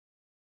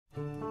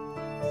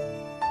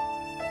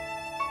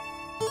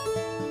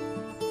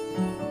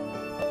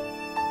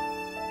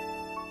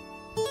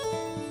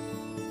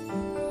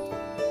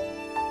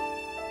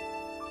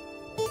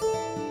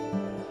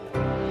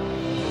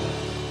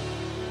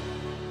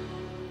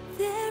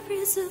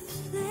is a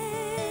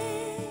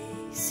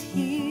place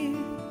here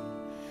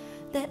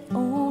that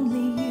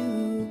only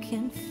you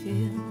can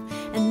fill,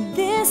 and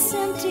this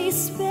empty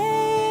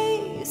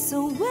space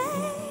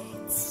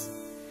awaits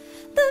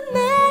the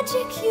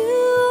magic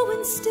you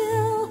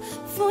instill,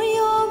 for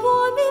your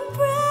warm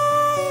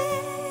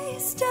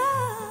embrace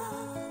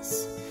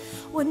does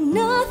what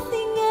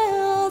nothing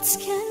else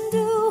can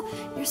do.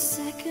 You're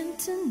second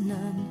to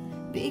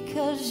none,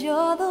 because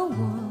you're the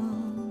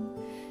one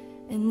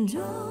and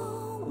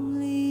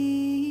only you.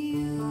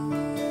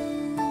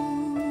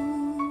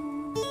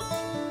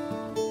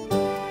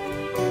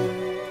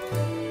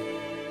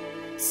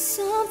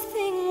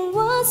 Something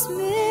was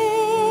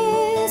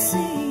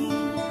missing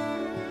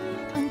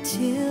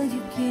until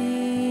you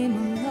came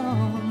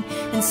along,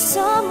 and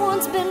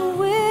someone's been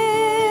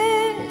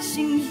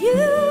wishing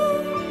you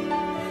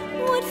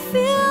would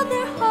fill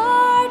their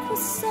heart with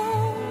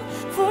song,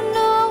 for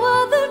no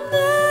other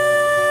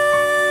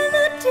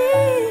melody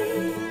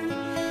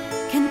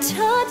can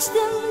touch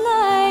them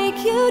like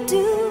you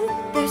do.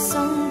 Their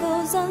song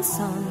goes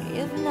unsung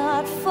if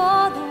not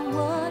for the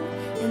one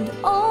and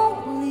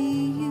only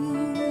you.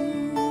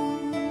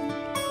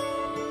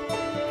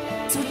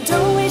 So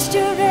don't waste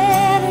your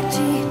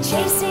energy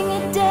chasing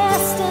a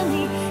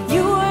destiny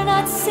you were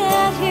not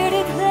sent here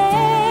to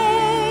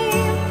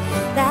claim.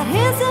 That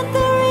isn't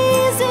the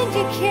reason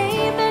you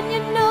came, and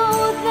you know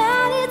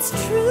that it's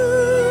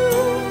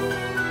true.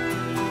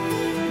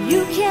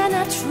 You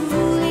cannot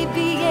truly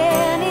be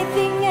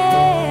anything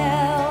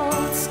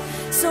else,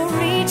 so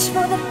reach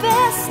for the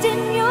best in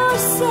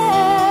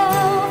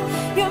yourself.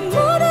 You're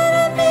more than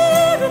a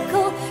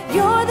miracle,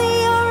 you're the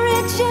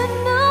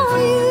original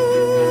you.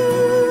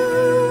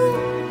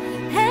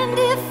 And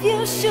if you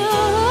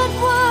should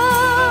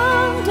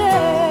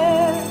wonder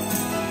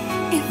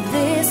if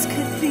this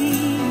could be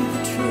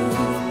the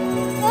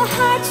truth, the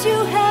hearts you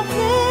have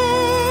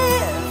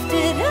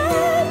lifted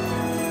up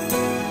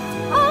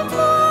are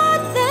more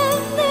than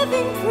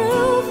living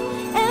proof.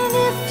 And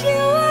if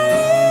you are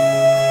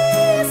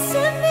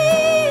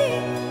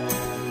listening,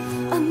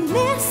 a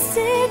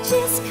message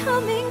is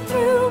coming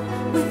through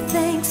with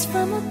thanks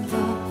from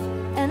above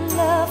and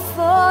love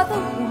for the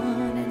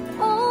one and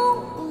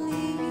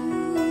only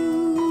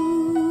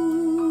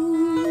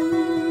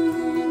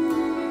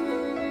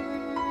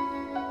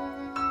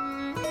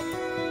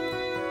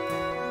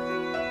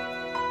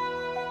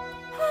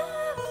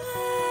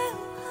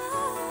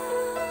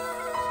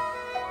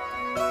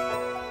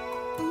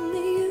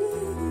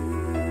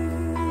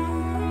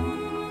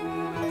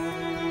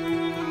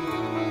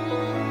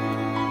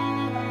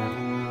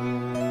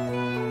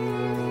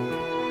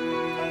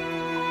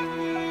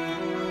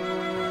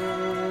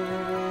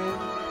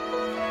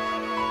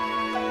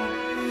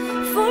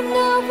for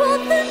now what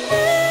the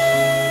melody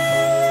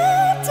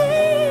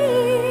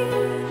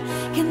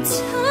can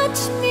touch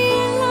me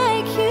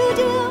like you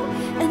do,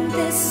 and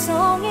this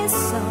song is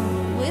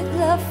sung with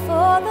love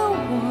for the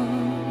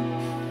one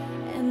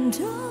and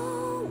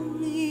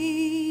only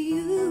you.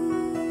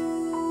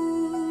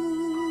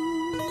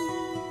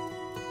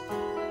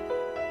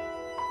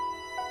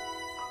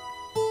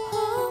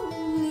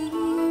 Only you.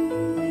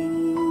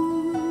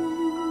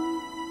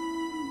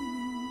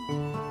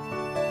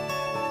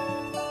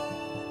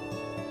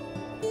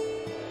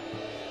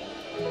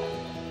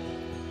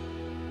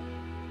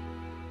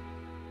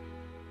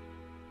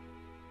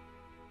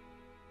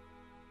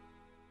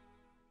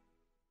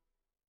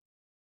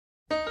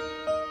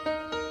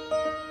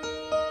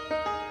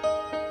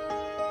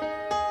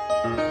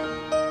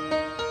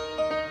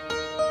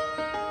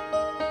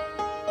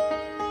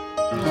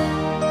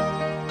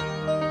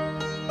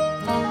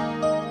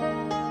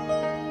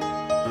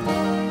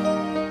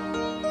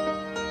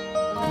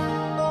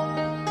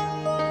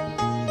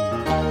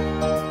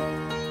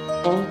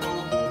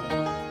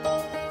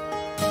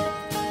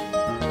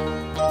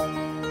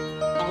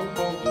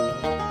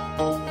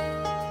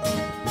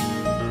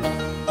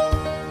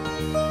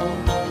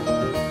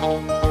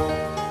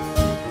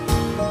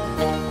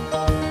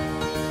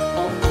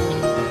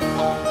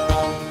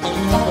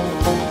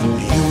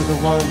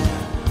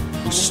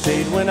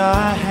 Stayed when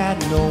I had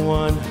no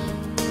one.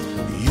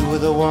 You were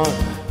the one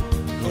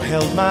who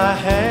held my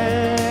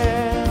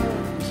hand.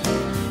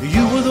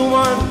 You were the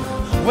one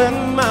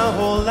when my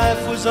whole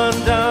life was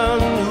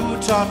undone, who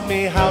taught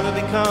me how to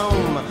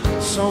become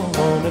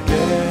someone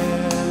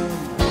again.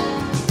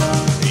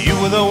 You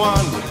were the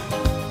one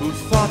who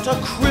thought a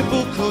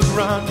cripple could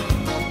run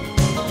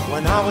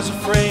when I was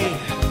afraid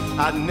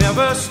I'd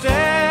never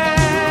stand.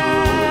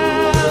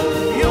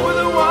 You were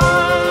the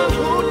one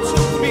who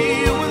took me,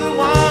 you were the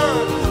one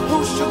who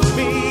shook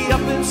me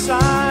up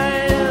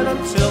inside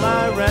until I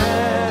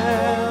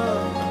ran.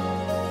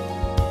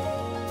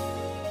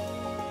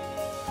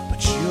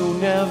 But you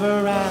never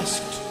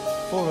asked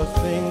for a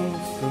thing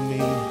from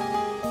me,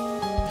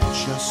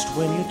 just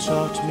when you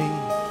taught me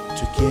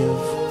to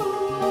give,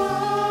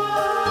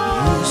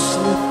 you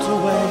slipped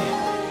away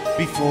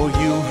before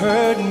you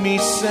heard me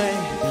say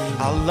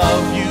I'll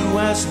love you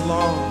as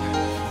long,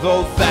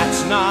 though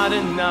that's not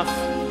enough,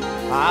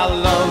 I'll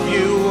love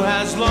you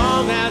as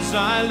long as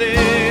I live.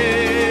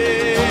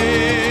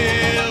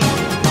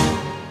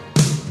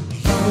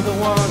 You were the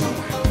one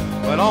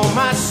when all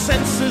my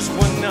senses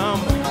were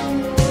numb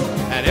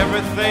and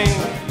everything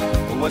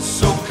was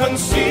so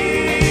concealed.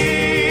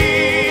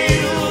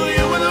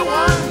 You were the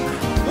one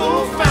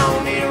who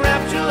found me,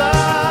 wrapped your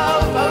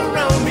love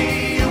around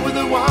me. You were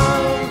the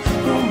one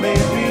who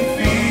made me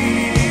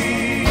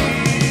feel.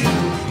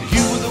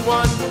 You were the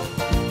one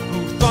who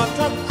thought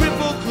a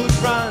cripple could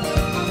run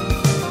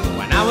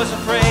when I was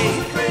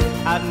afraid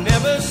I'd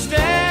never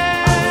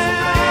stand.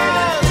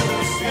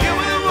 You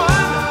were the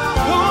one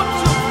who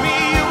took me.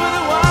 You were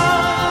the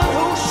one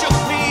who shook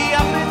me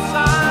up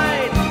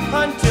inside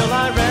until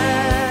I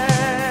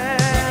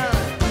ran.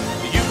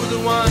 You were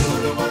the one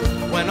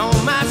when all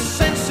my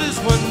senses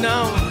were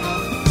numb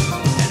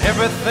and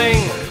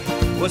everything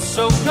was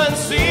so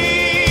concealed.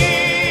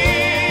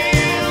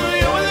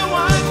 You were the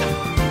one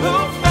who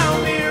found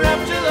me,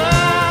 wrapped your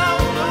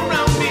love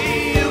around me.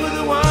 You were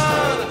the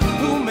one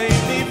who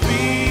made me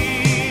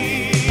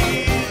feel.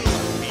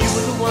 You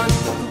were the one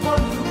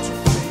who took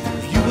me.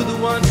 You were the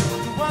one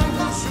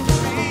who shook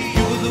me.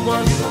 You were the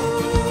one who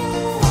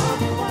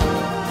made me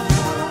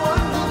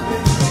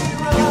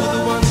right. You were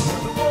the one.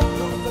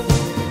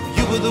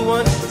 You were the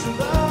one.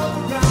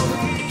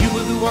 You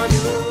were the one.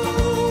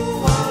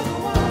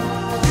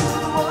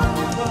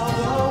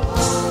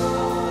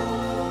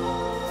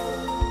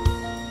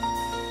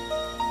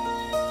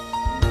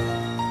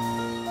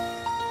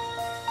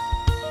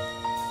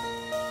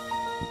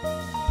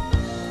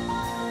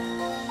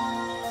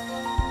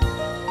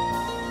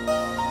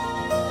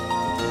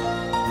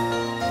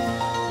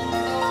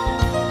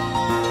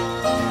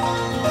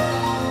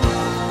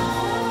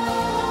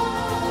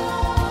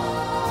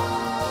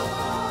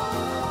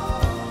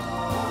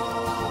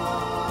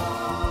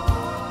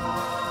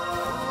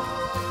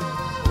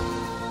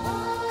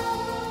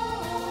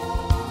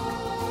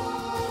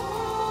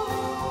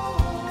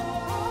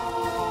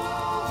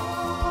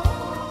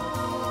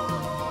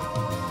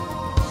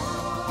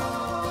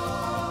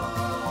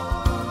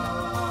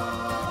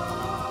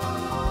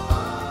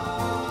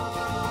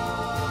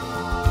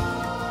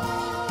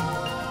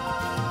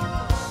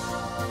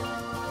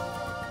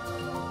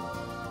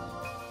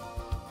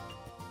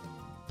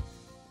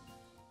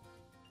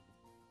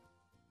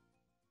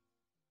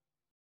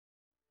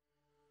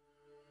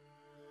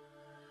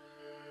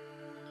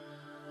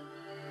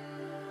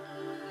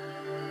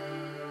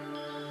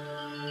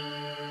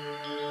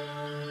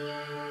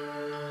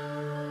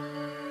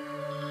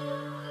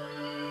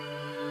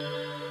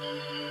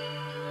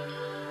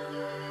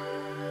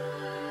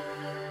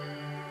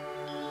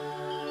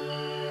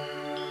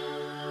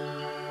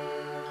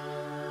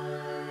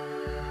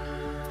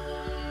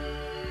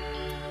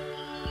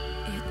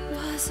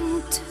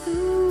 Wasn't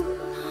too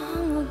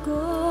long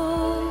ago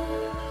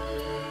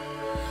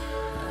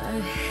I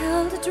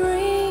held a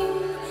dream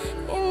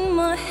in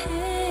my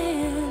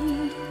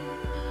hand,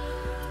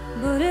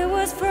 but it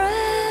was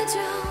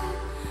fragile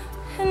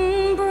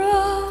and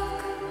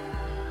broke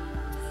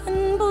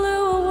and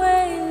blew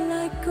away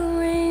like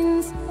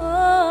grains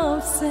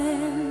of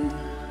sand.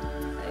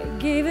 I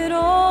gave it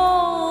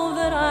all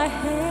that I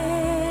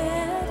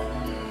had.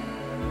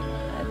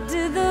 I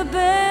did the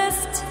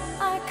best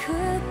I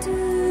could do.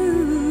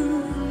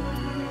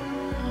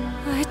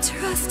 I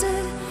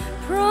trusted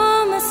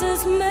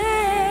promises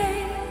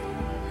made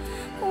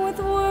with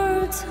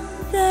words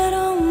that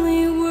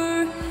only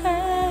were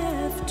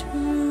half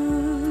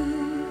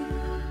true.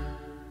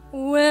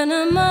 When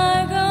am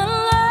I gonna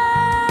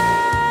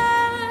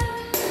lie?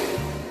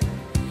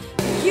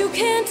 You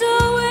can't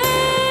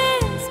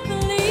always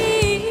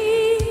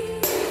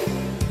believe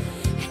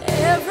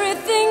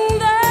everything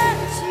that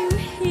you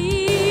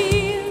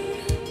hear.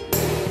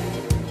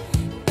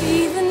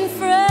 Even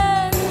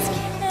friends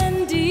can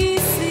deceive.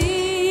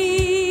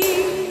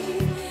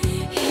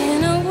 In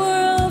a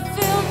world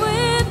filled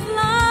with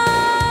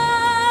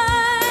lies,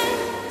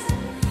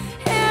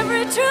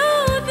 every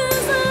truth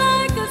is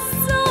like a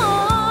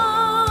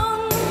song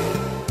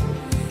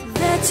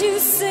that you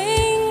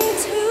sing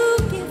to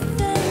give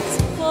thanks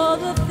for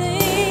the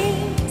things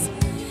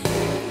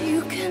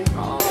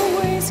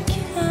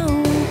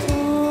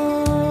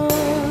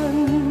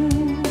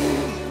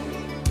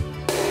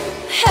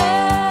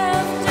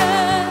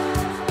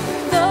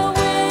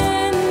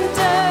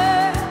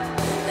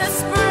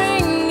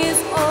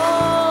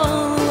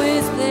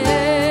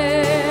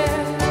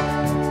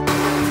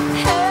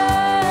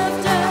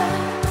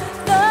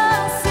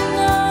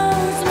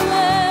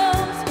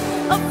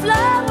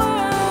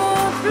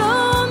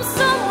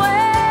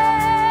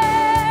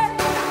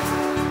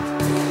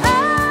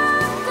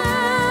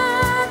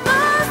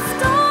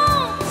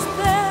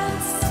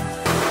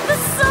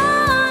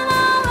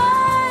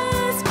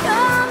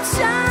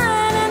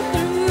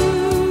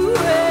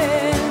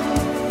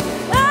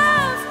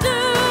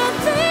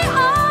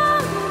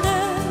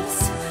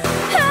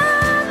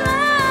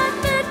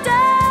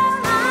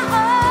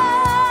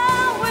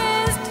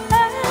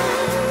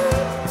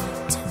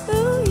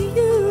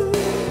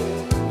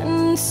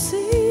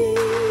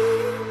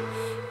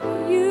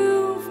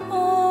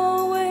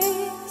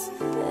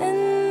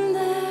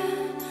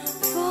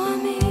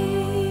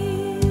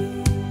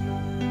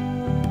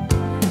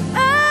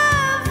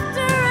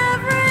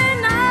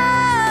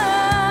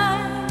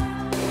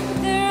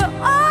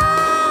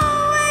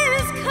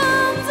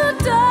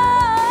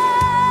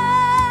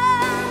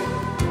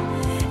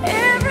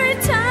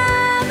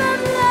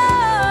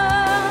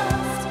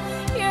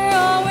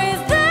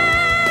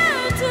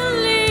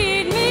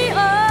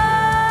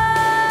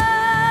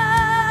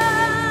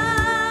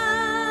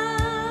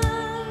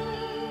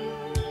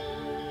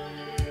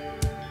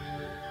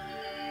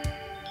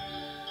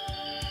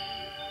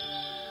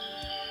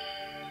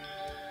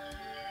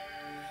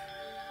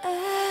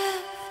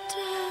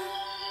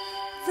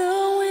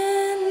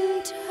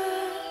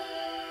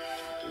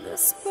The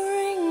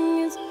spring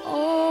is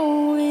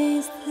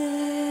always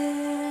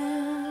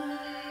there.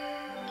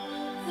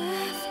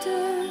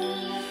 After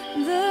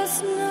the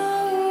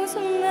snows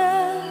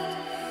melt,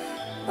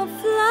 a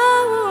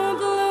flower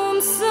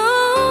blooms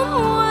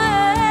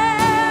somewhere.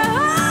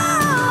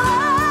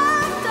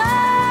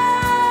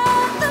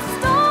 After the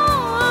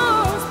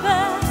storms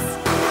pass,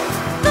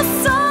 the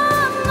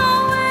sun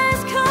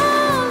always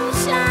comes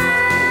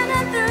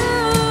shining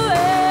through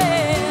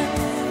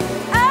it.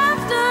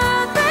 After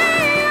the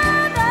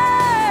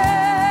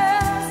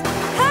others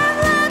have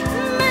let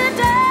me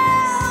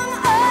down,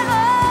 I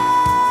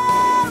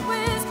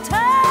always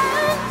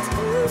turn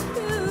to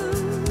you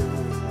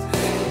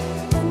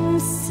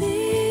and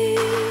see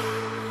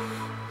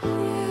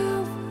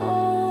you've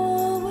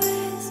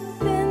always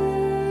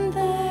been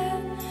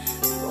there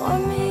for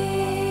me.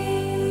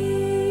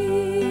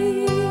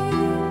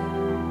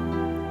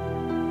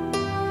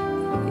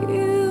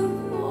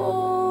 You've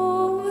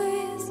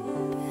always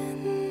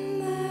been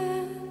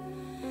there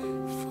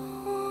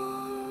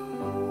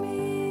for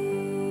me.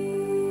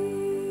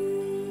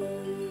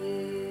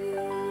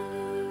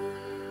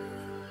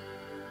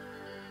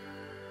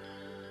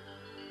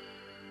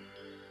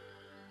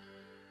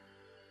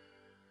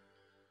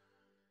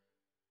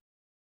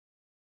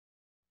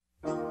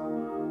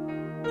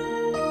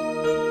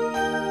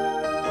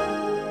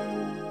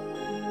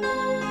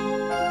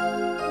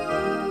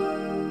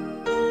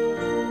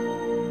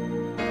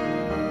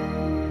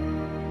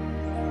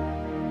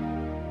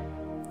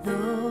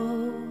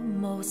 Though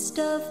most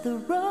of the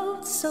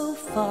road so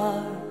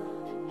far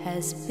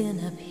has been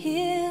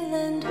uphill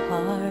and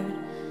hard,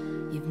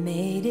 you've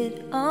made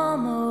it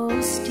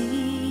almost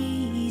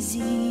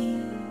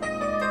easy.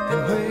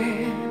 And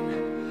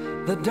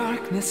when the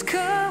darkness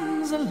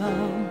comes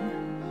along,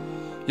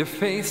 your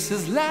face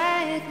is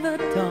like the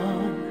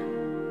dawn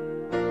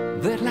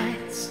that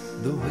lights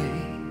the way.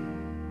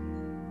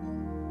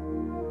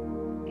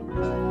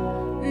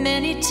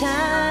 Many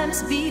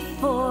times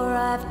before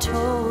I've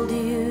told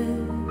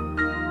you,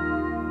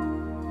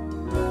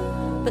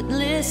 but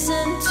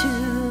listen to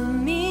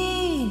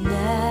me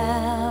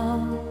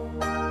now.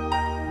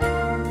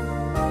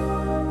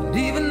 And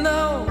even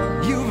though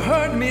you've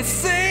heard me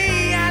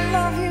say I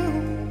love you,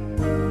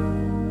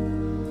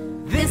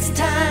 this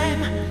time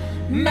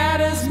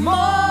matters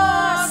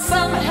more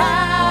somehow.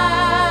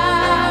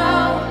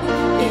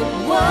 It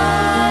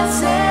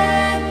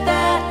wasn't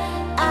that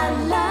I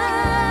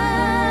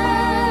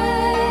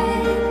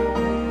lied.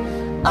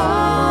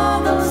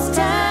 All those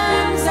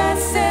times I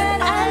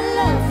said I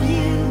love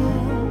you,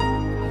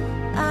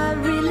 I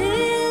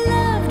really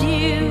loved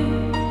you.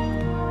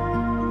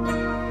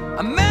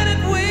 I meant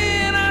it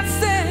when I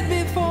said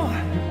it before.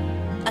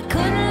 I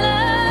couldn't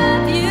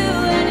love you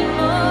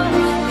anymore.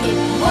 It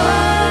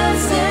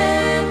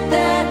wasn't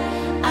that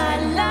I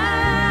lied,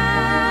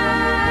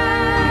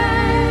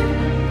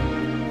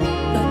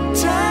 but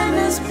time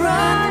has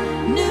brought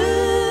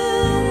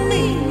new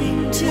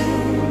meaning to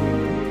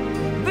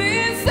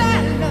This I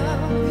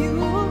love you.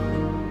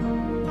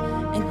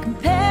 and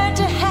compared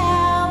to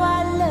how I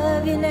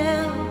love you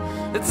now,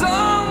 It's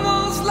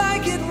almost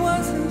like it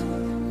wasn't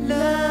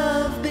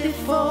love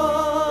before.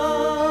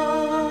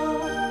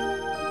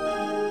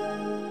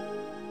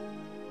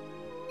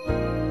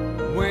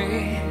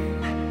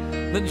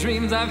 When the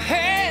dreams I've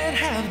had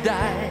have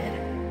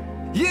died,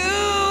 you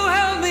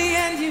held me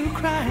and you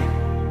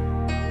cried.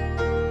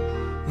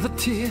 The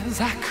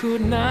tears I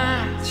could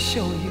not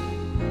show you.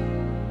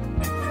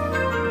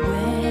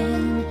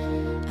 when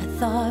I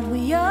thought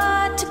we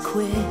ought to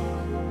quit,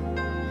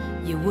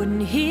 you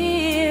wouldn't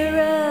hear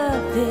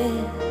of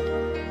it.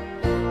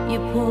 You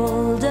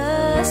pulled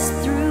us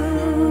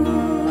through.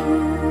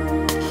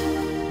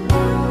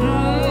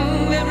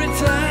 Every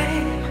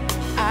time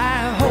I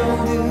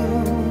hold you,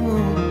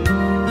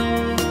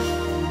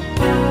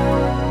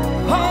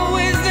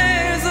 always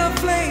there's a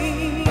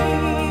flame.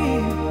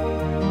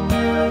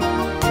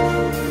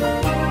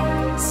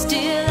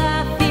 Still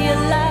I feel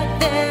like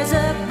there's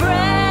a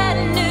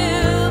brand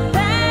new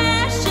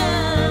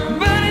passion,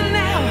 Burning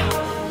now,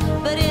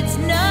 but it's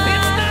not,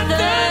 it's not the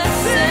the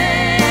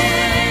same.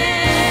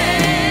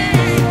 same.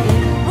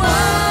 It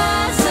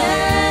was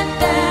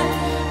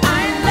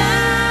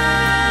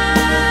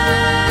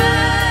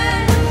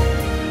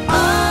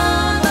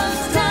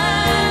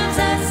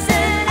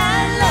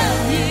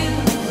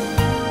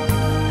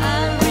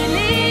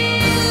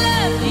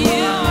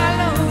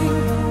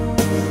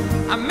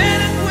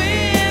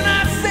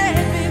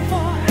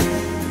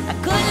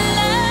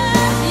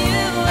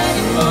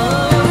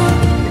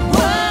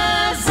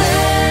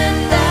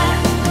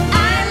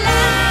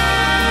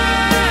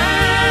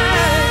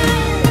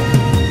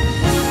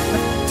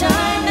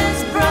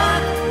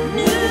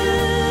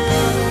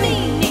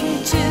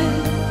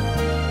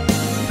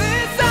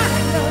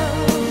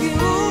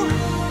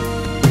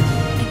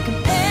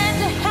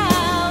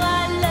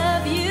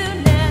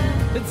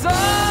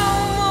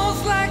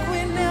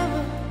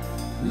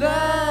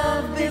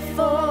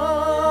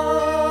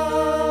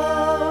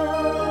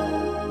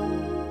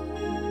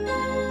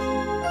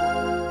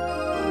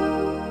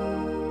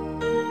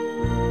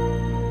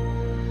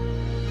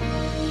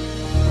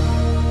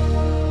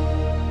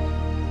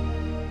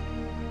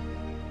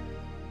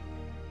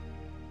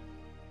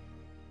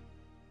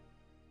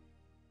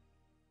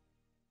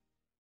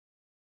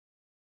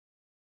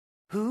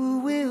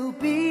will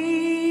be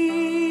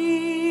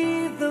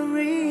the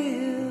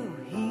real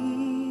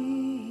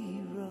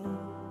hero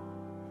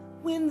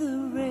when the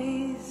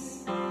race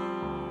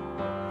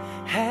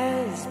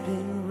has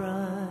been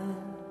run?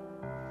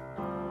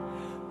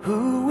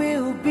 Who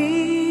will be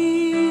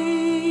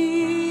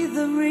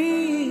the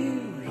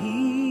real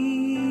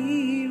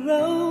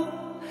hero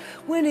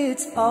when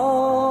it's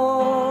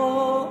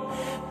all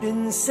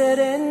been said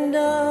and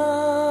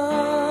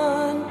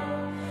done?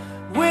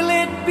 Will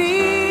it be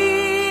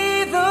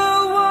the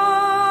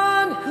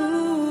one who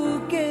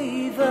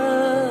gave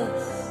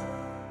us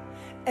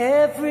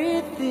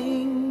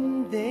everything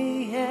they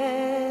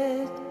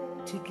had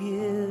to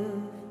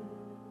give?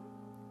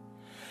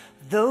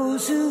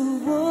 Those who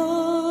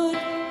would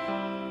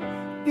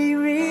be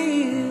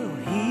real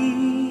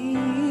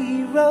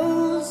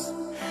heroes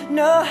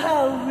know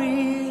how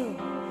real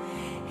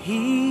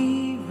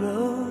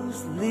heroes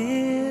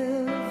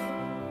live.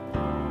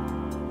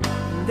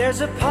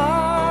 There's a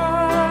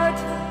part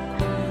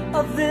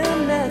of them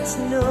that's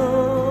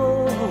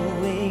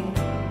knowing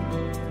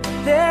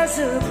there's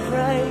a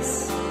price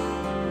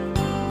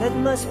that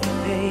must be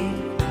paid,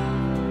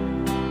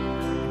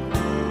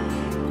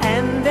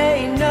 and they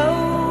know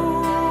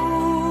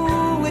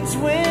it's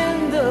when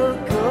the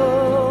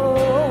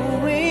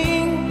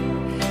going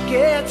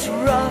gets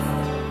rough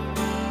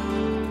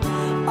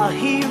a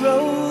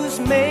hero's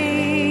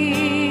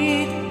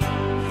made.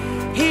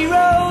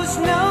 Heroes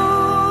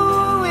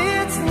know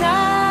it's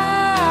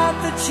not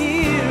the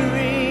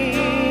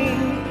cheering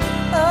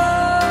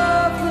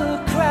of the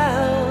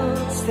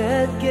crowds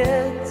that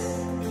gets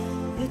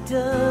it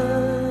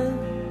done.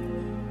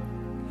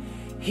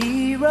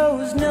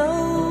 Heroes know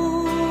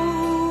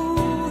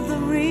the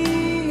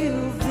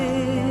real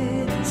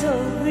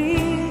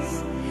victories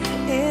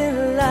in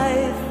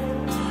life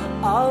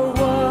are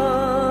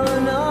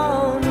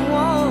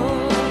one-on-one.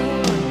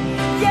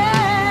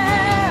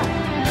 Yeah!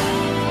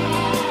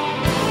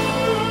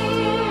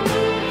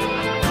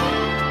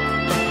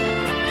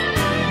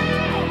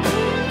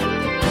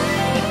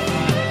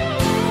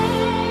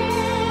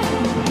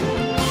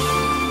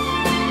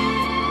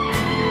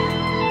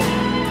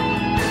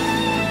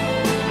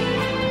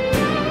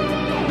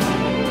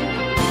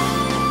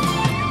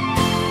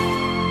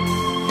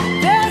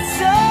 There's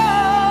so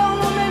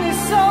many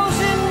souls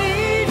in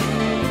need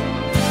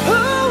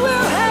who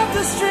will have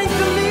the strength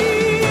to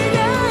lead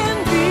and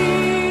be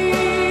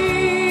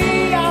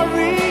our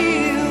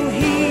real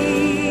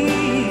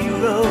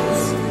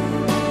heroes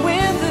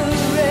when the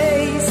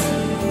race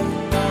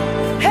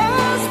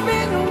has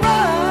been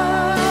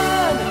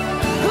run.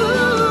 Who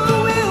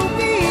will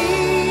be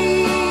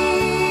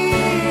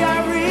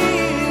our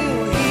real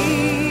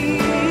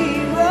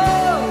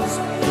heroes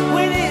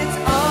when it's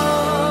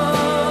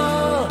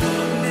all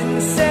been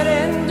said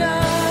and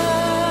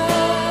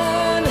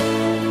done?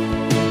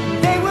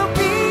 They will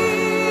be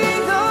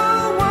the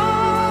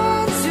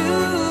ones who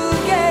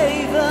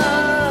gave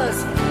us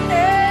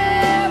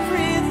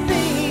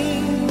everything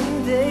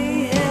they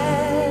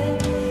had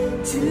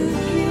to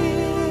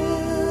give.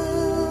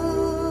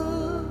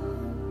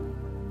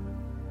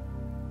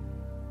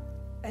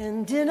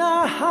 And in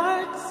our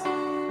hearts,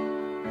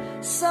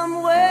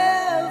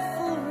 somewhere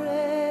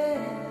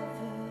forever,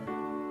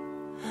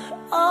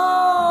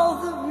 all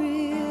the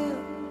real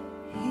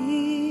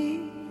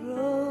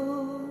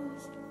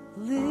heroes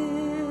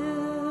live.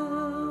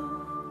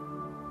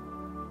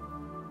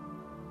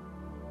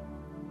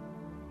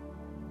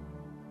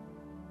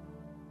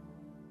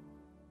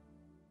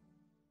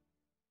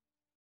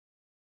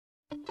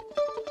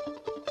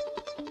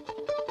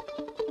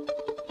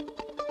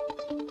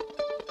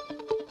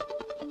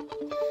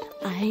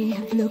 I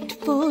have looked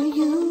for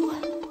you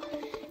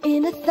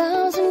in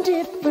 1,000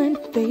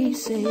 different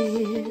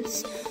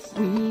faces.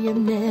 We have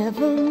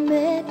never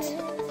met,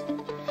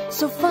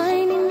 so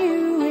finding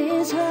you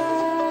is hard.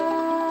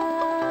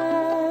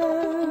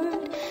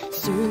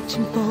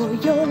 Searching for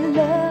your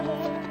love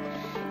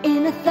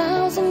in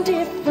 1,000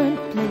 different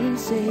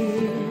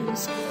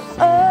places.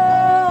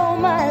 Oh,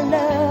 my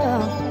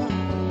love,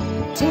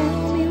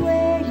 tell me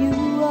where you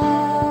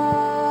are.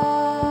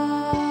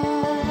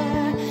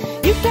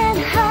 You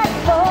can't hide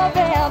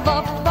forever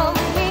from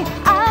me.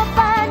 I'll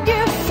find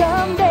you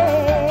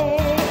someday.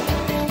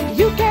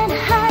 You can't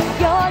hide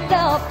your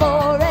love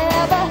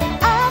forever.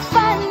 I'll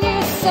find you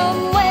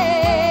some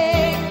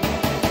way.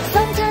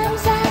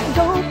 Sometimes I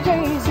go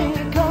crazy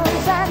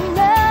 'cause I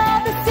know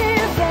this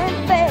isn't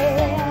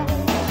fair.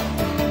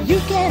 You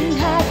can't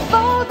hide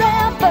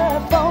forever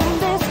from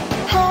this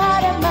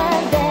heart of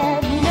mine that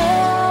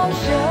knows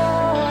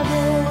you're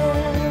there.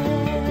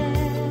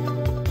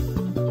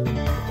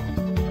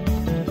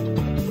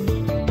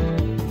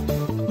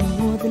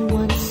 More than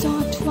once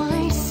or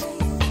twice,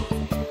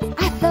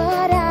 I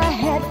thought I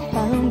had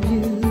found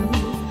you.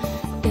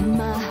 Then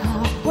my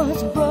heart was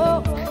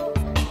broke,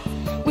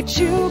 which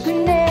you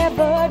could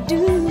never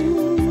do.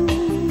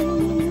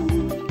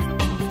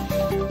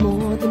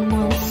 More than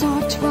once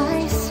or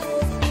twice,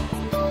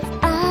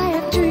 I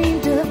have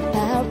dreamed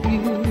about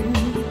you.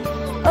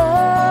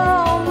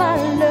 Oh, my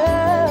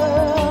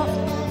love,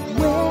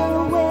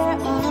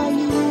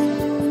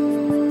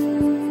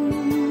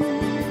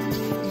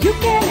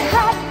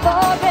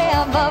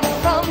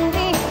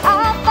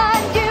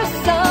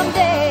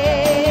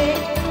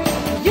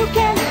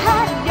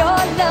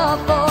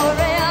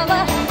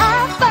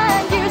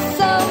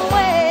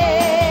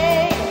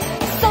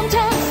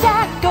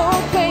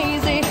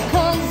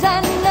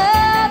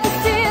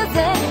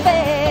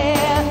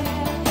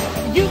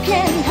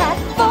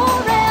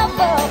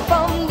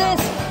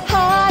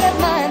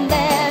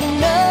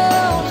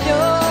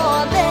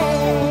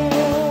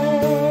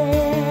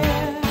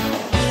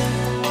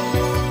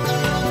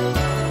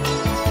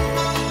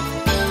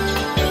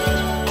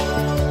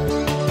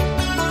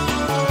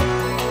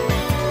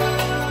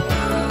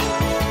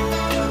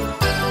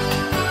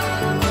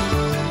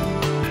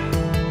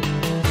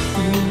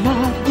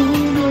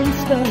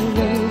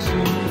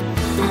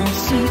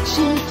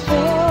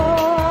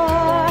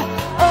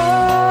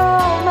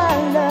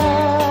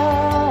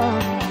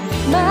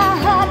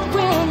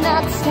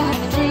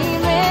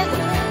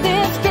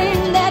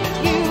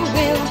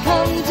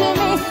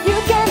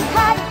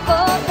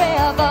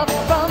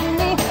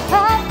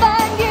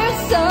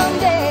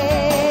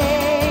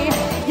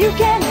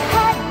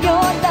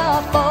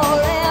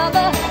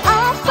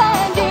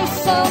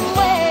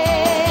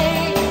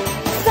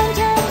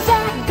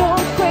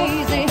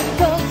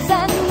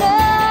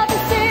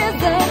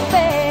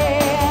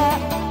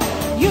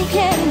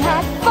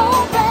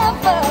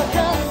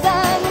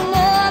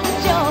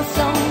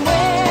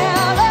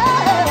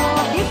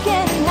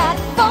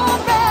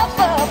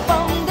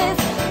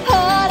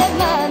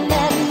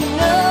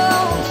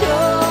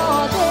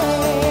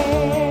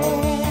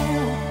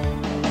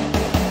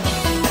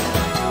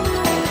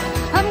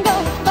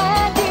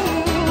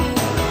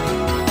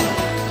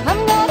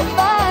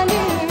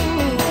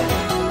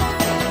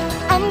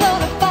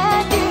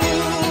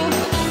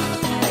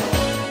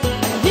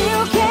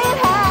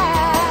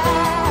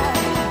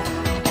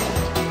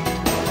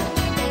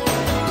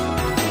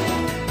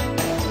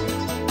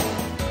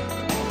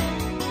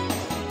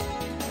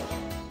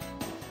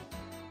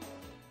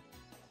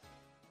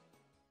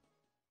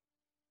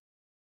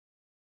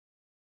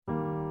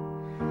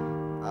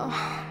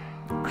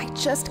 I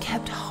just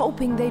kept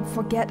hoping they'd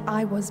forget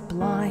I was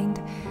blind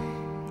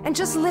and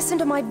just listen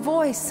to my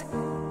voice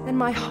and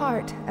my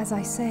heart as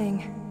I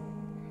sang.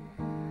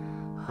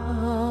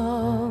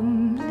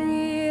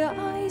 Humbly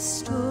I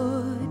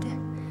stood,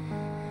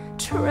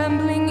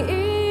 trembling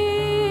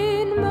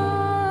in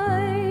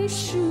my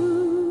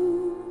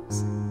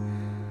shoes,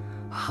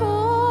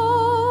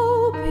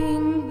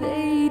 hoping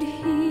they'd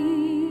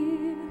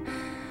hear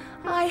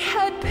I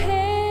had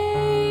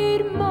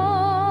paid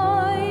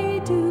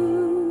my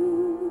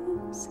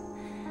dues.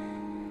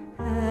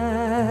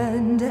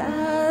 And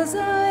as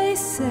I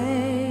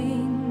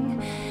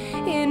sang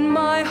in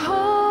my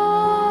heart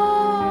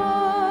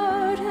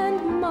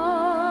and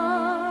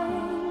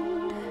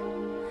mind,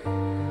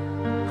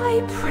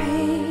 I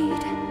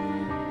prayed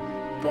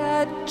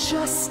that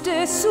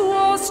justice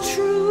was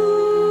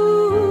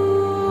truly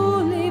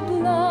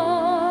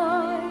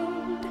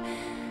blind.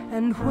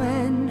 And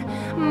when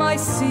my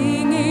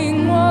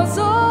singing was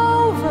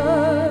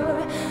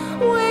over,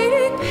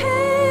 waiting patiently,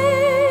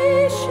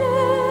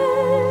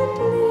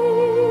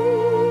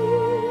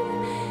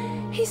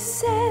 he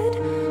said,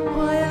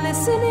 while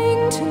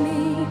listening to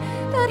me,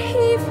 that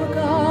he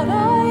forgot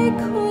I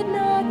could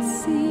not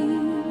see.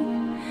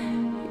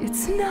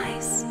 It's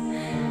nice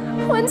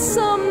when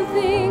some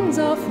things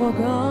are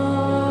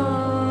forgotten.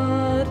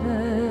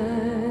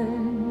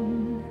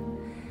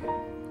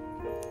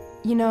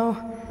 You know,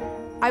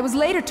 I was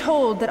later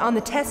told that on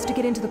the test to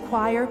get into the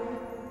choir,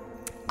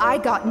 I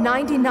got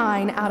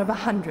 99 out of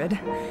 100.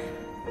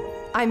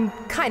 I'm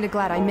kind of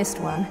glad I missed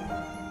one.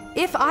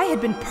 If I had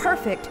been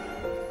perfect,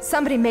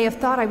 somebody may have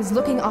thought I was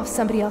looking off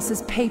somebody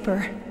else's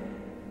paper.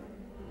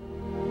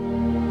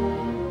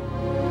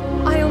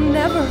 I'll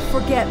never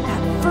forget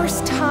that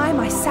first time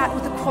I sat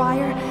with the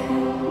choir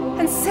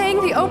and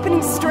sang the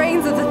opening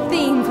strains of the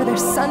theme for their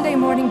Sunday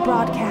morning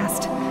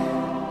broadcast.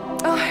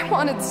 Oh, I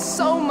wanted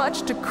so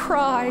much to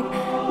cry,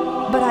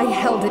 but I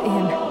held it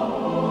in.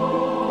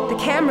 The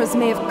cameras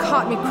may have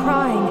caught me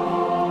crying,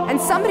 and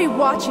somebody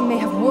watching may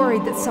have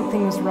worried that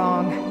something was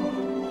wrong.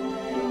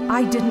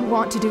 I didn't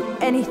want to do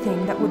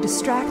anything that would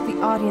distract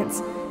the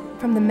audience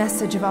from the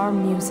message of our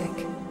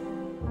music.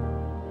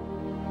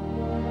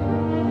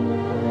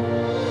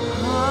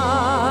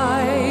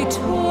 I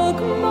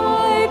took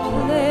my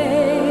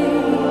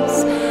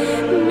place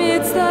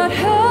midst that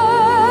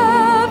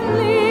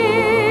heavenly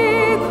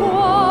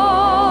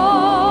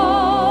choir,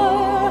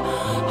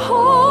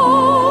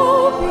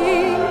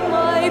 hoping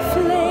my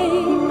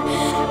flame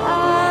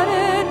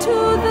added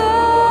to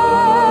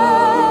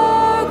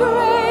their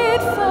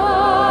great fire.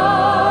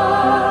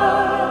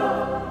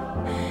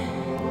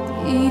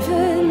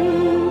 Even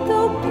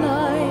though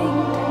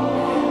blind,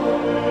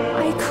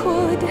 I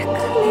could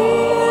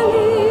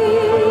clearly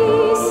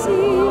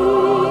see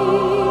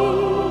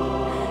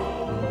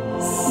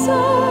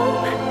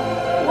some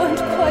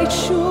weren't quite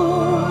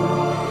sure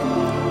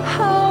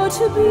how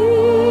to be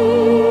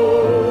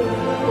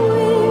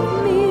with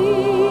me,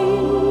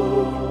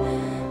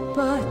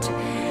 but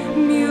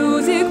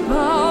music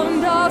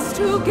bound us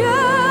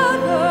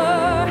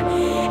together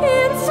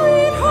in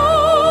sweet harmony.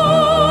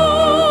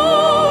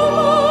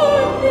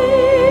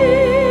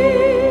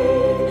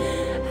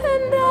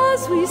 And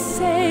as we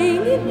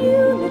sang in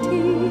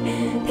unity,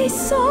 they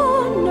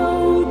saw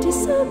no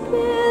disability.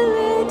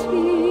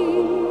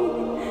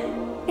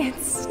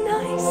 It's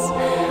nice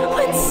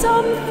when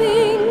some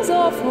things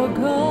are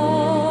forgotten.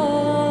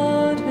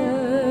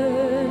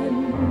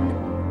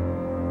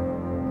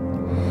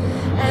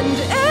 And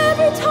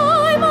every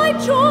time I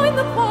join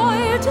the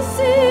choir to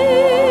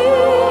sing,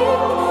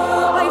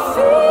 I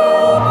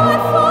feel my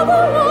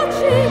Father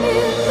watching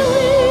in the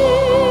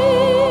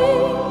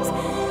wings.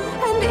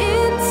 And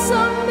in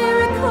some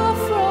miracle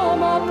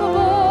from up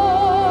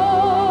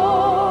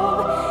above,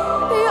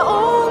 the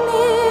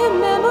only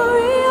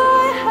memory I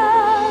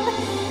have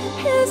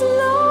is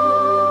love.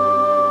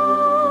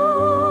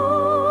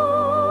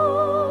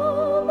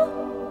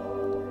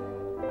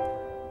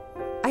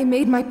 I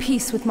made my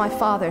peace with my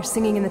Father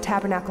singing in the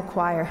Tabernacle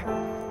Choir.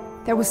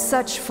 There was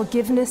such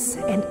forgiveness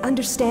and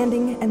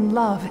understanding and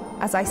love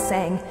as I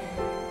sang.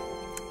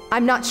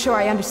 I'm not sure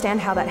I understand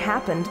how that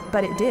happened,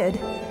 but it did.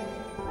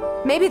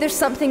 Maybe there's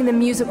something in the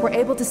music we're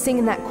able to sing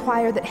in that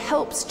choir that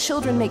helps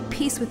children make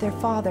peace with their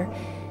Father,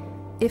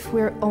 if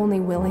we're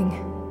only willing.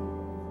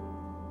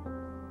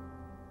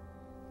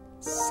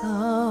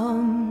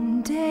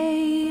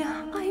 Someday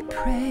I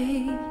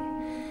pray,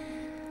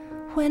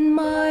 when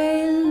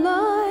my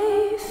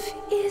life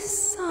is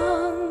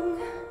sung,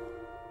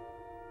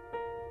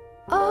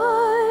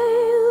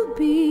 I'll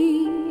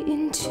be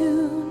in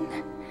tune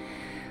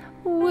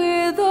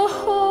with the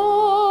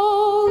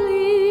Holy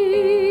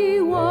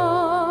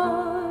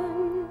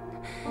One.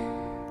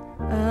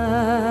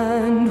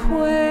 And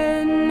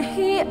when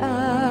He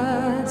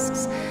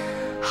asks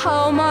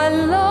how my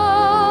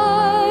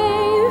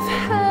life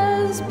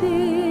has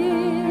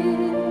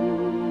been,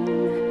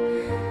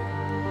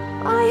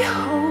 I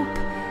hope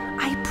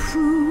I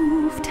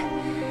proved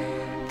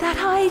that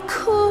I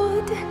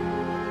could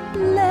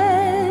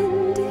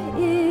blend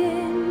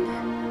in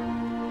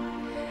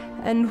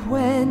And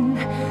when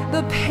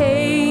the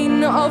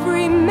pain of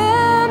remembering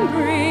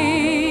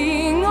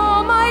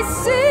all my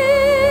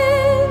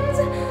sins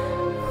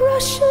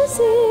rushes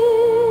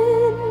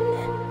in,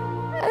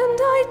 and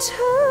I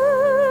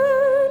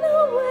turn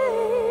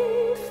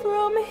away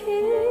from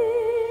him,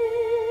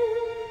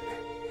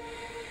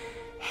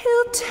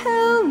 he'll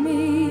tell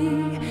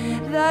me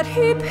that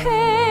he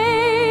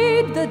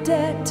paid the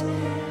debt,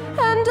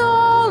 and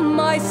all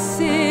my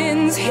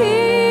sins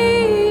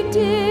he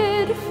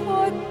did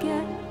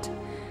forget.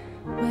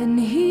 When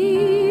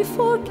he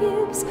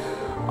forgives,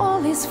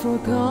 all is forgotten.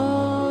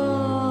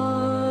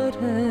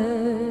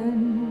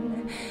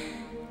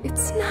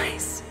 It's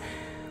nice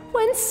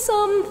when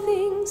some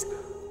things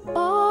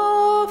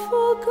are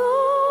forgotten.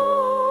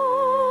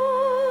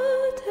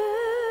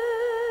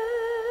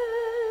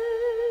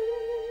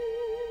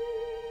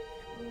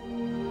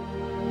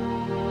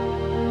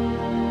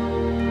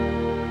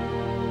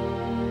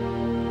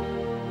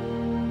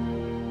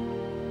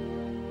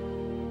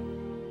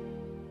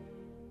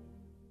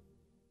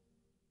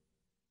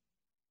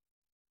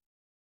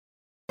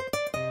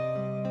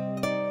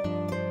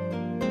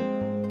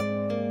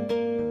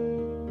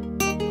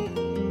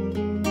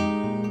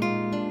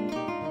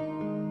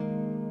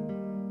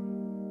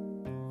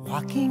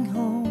 Walking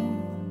home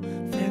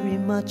very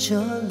much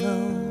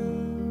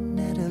alone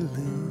at a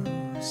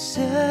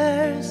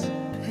loser's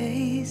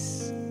pace.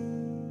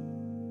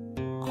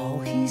 All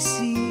he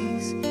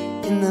sees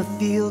in the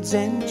fields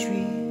and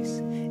trees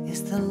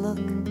is the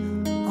look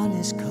on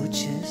his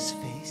coach's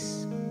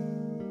face.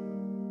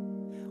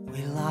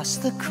 We lost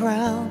the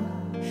crown,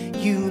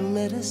 you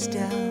let us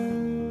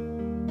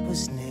down,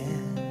 was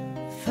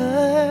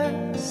never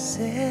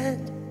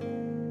said.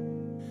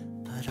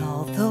 But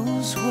all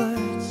those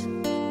words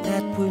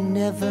that were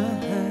never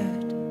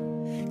heard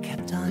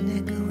kept on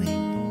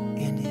echoing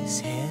in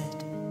his head.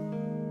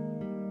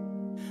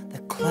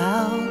 The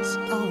clouds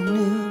all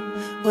knew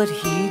what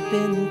he'd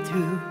been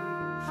through,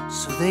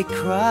 so they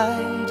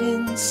cried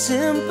in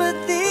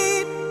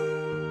sympathy.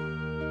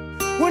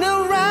 When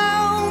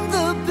around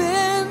the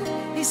bend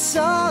he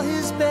saw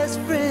his best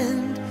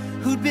friend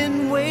who'd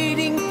been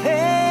waiting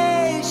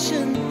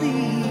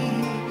patiently,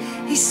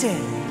 he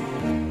said,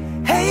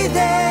 "Hey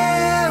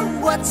there,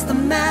 what's the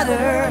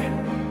matter?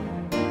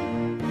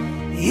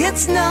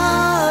 It's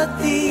not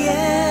the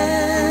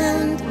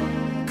end,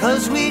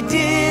 'cause we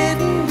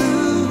didn't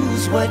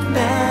lose what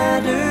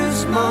matters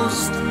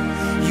most.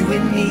 You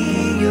and me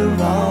are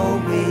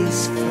always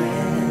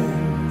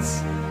friends."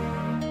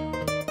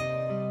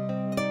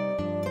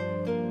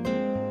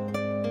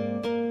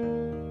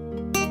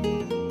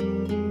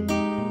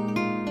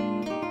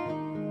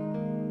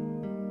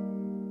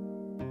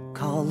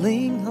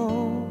 Calling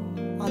home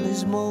on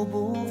his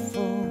mobile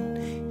phone,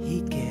 he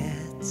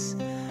gets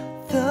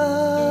the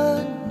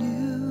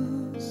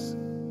news.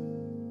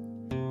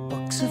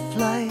 Books a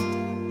flight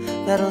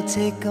that'll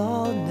take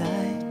all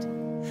night,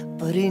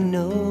 but he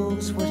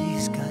knows what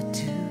he's got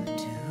to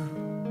do.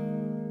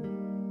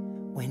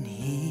 When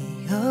he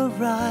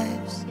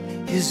arrives,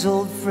 his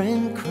old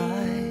friend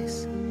cries,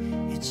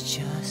 "It's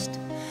just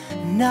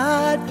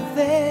not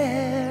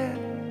fair.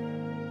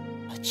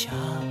 A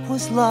job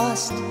was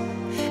lost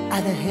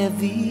at a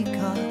heavy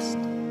cost,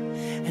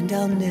 and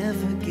I'll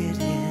never get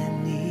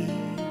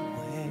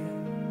anywhere."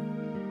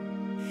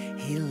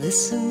 He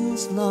listens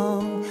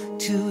long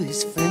to his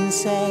friend's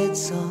sad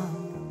song,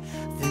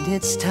 then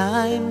it's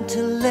time to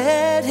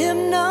let him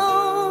know,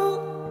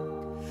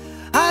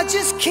 "I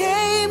just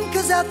came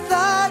 'cause I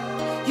thought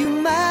you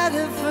might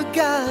have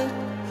forgot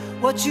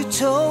what you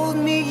told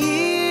me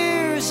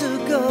years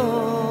ago."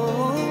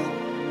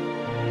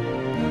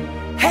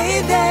 Hey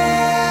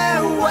there,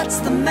 what's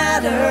the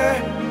matter?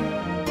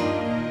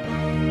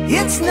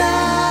 It's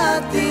not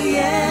the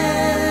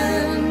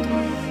end,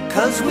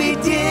 'cause we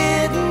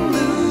didn't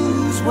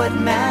lose what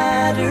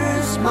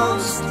matters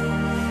most.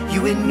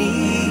 You and me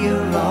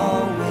are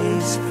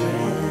always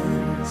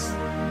friends.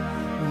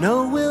 No,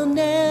 we'll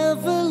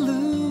never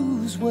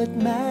lose what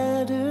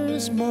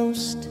matters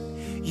most.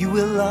 You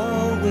will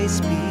always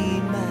be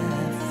my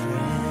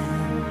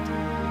friend.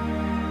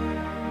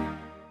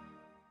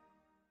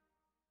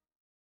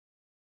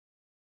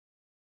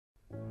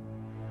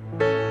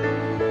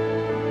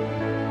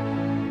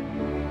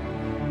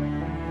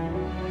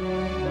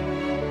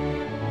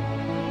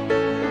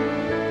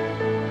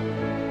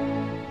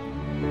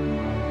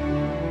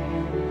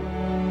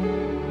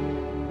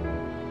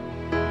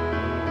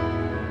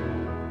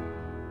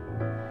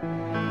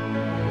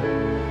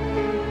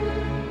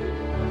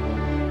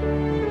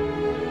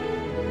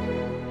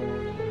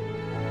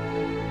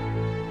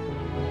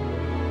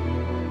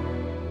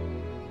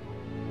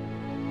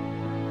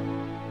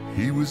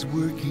 He was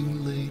working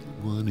late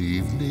one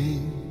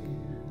evening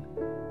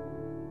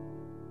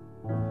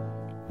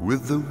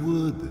with the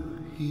wood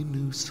he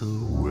knew so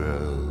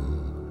well,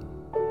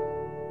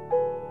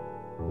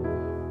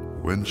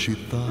 when she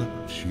thought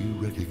she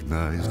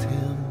recognized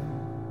him,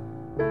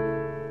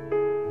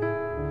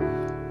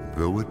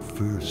 though at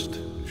first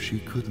she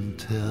couldn't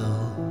tell.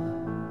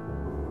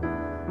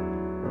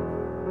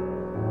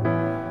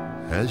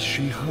 as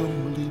she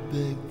humbly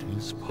begged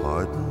his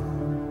pardon.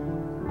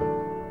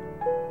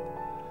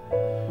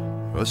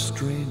 A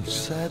strange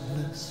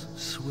sadness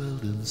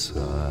swelled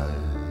inside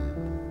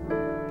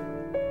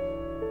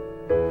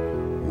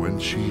when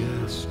she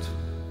asked,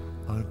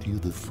 "Aren't you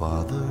the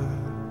father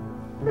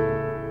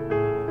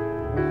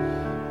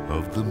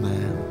of the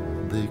man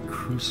they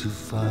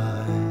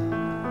crucified?"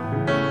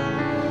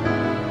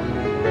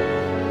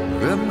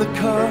 Then the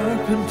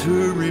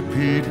carpenter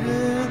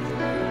repeated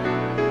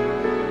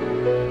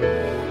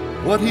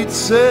what he'd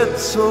said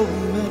so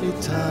many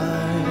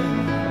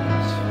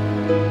times.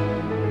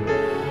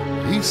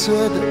 He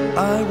said,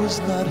 "I was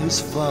not his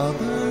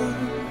father.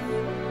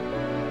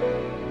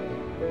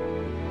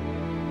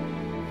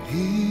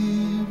 He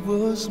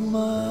was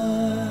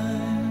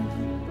mine."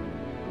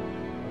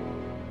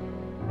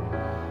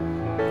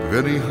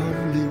 Then he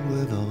humbly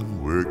went on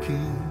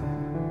working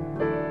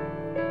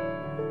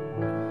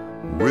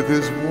with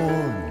his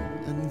worn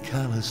and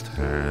calloused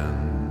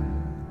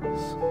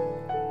hands.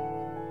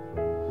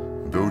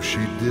 Though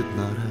she did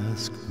not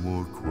ask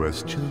more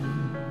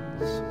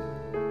questions,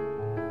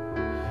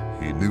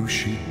 he knew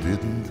she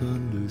didn't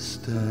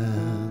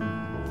understand.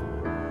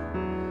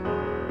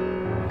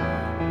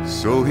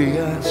 So he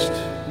asked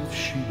if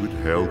she would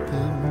help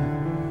him.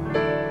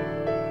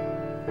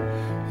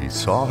 He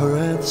saw her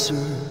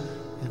answer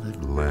in a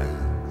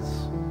glance,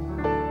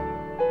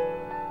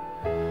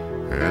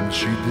 and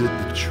she did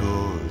the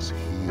chores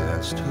he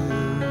asked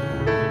her,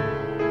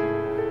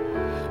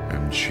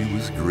 and she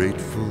was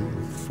grateful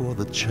for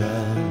the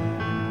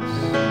chance.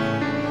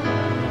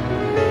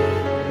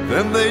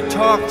 Then they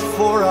talked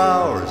for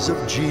hours of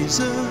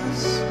Jesus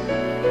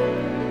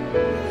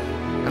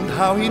and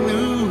how he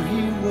knew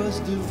he was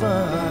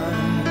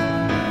divine.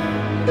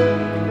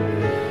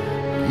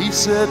 He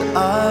said,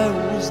 "I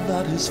was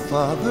not his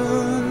father.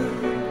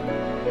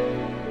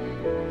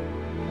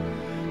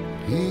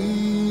 He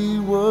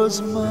was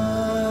mine."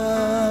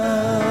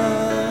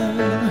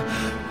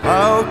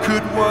 How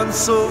could one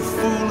so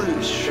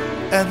foolish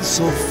and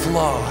so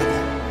flawed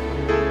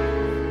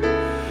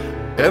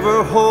ever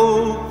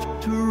hope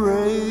to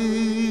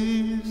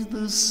raise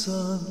the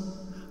Son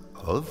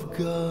of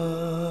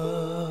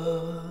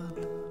God?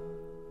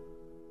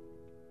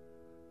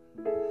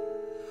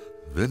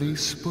 Then he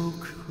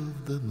spoke of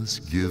the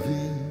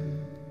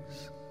misgivings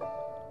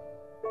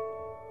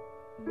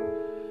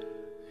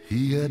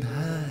he had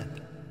had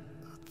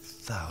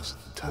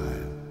 1,000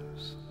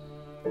 times.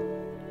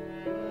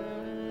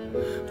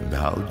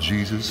 Now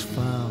Jesus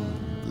found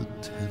the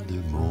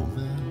tender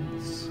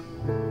moments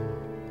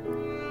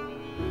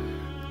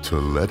to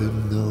let him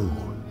know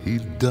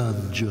he'd done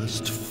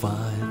just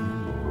fine.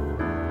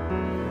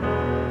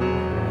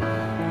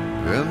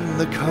 Then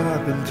the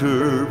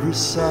carpenter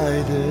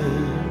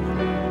recited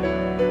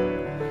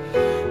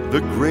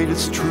the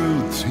greatest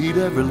truths he'd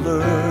ever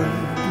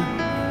learned,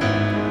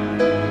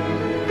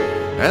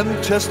 and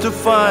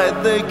testified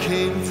they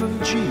came from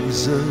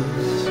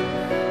Jesus.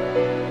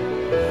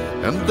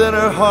 And then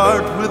her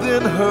heart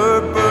within her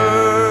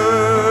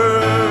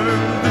burned.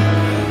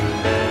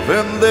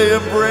 Then they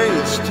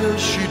embraced as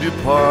she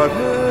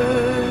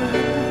departed.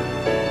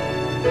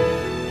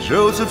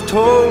 Joseph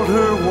told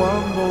her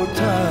one more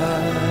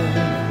time,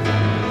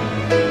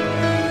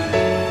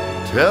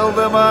 "Tell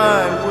them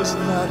I was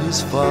not his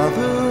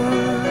father.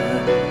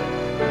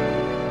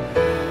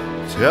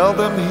 Tell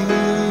them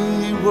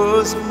he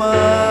was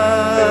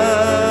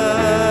mine.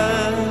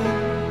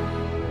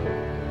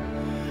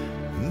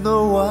 No,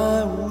 I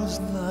was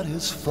not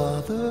his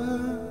father.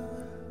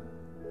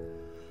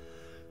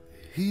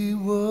 He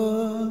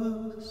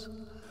was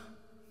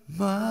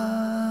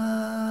mine."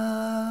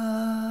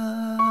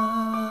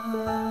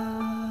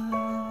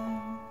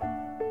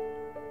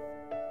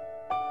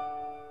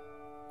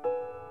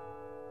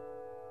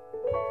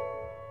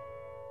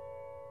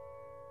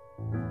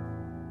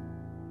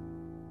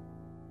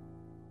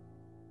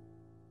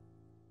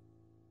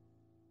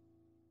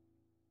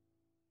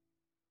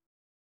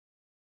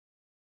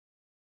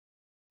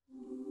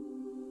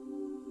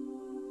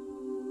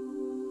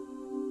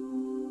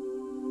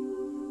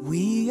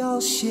 We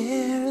all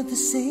share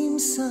the same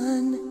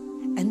sun,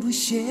 and we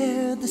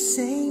share the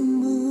same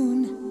moon,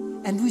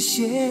 and we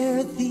share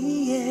the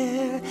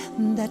air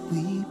that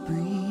we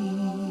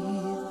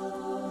breathe.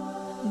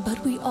 But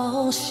we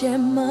all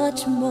share much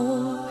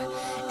more.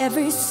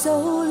 Every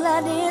soul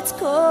at its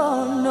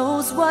core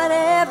knows what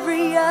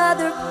every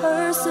other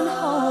person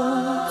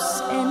hopes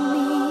and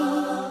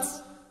needs.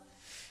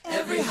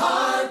 Every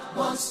heart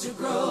wants to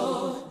grow.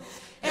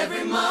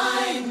 Every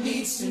mind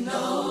needs to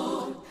know.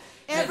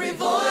 Every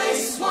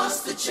voice wants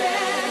the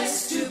chance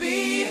to be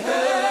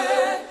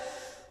heard.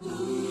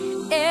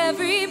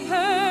 Every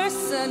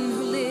person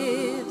who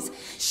lives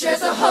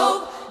Shares a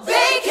hope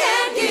they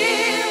can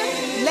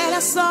give. Let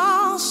us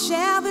all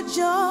share the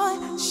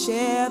joy,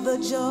 share the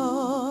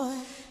joy.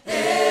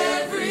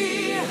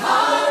 Every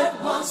heart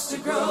wants to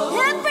grow.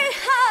 every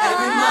heart.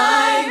 Every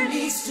mind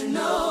needs to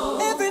know.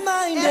 Every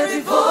mind,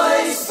 Every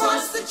voice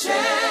wants the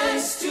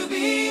chance to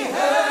be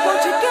heard.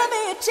 Won't you give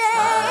me a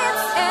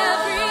chance?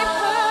 Every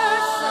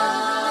person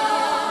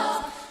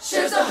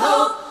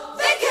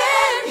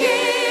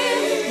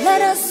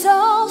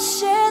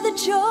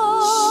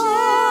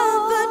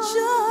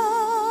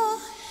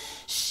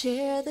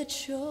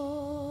shore.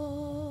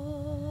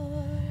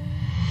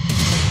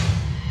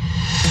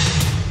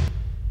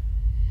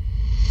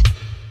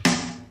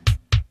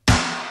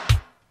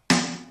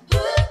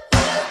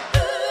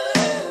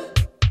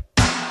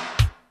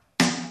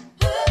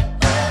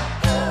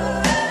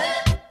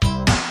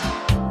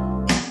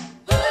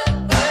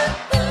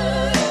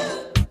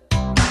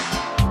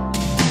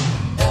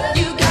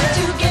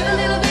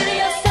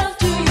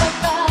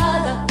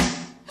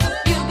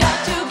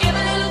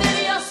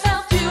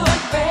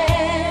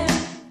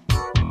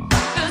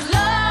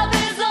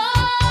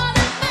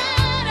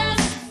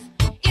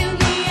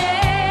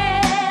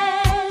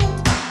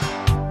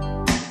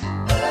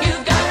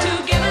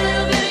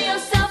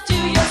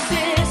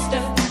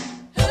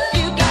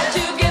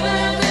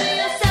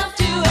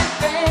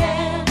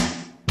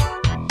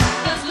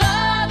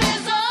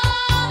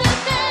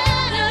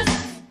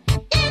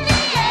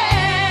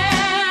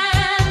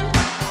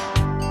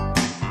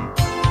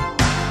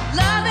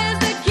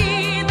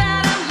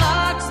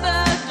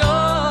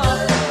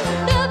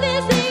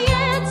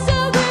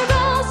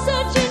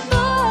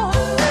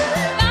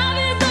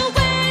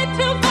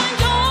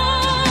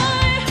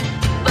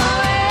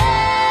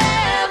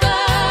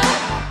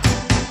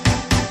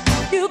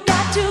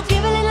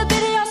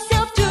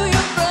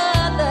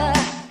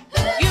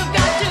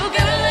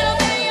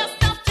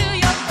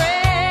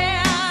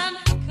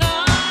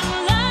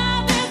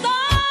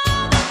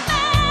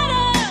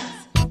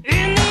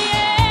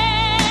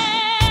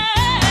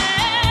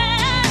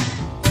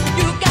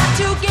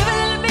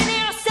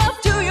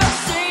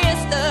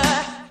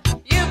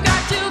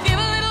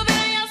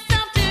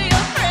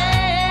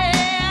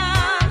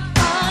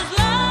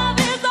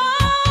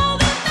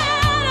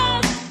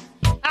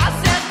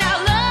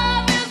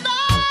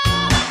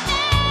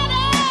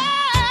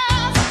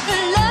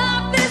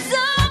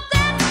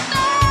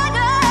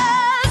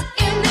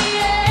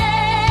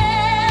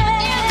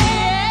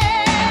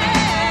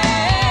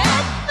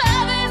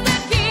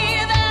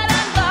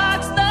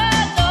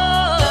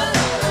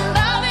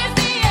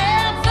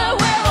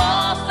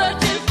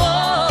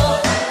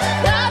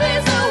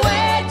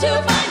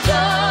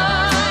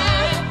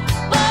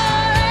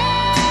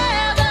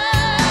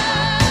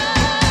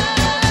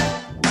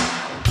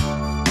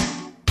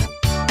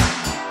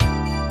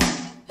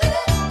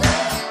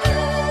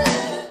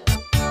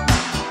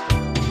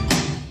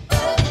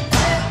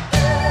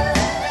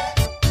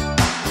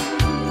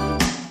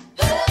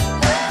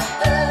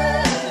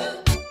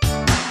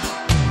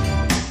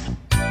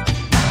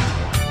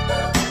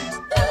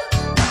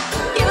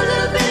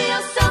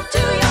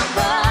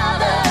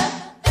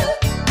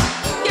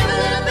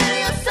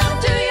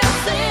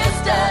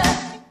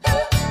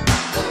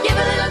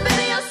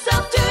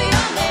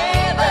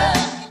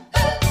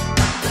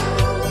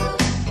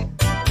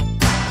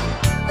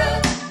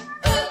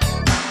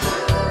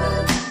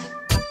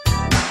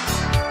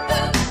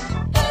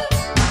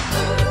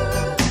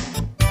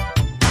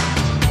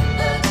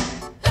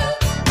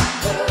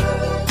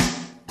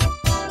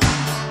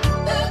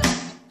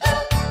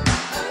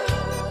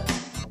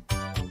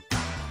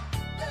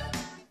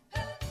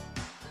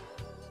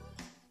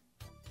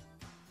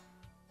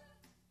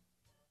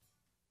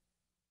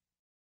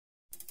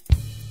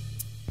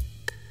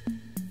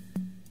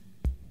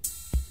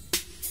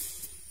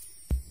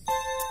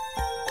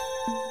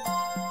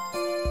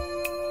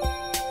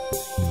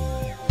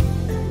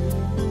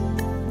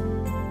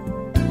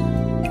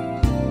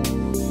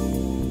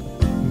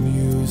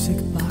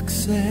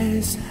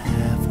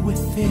 Have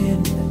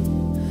within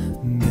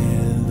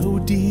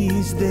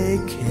melodies they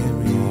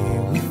carry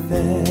with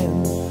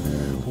them.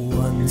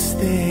 Once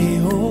they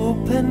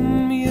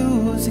open,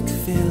 music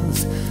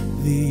fills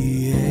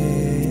the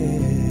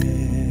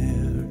air.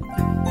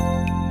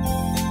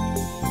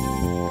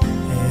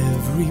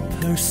 Every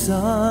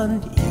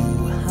person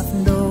you have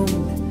known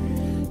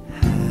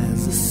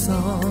has a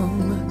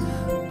song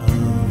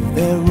of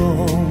their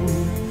own.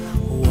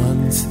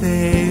 Once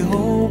they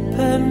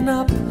open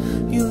up,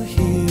 you'll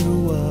hear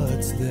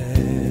what's there.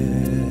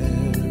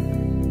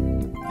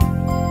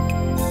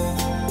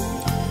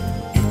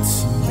 It's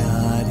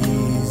not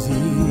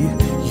easy,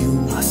 you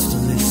must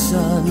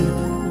listen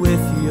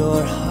with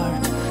your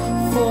heart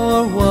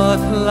for what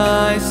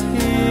lies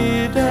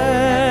hidden.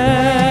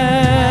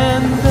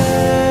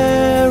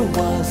 There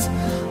was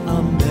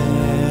a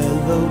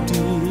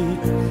melody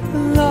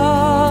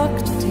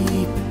locked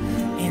deep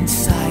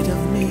inside of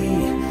me,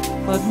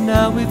 but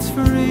now it's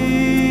free.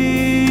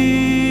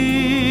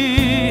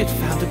 It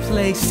found a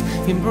place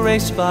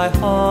embraced by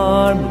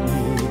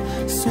harmony,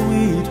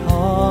 sweet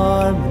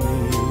harmony.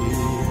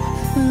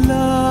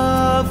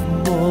 Love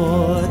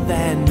more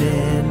than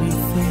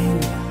anything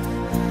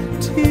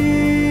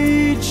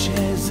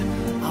teaches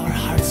our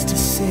hearts to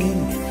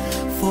sing,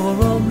 for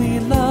only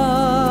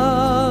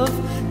love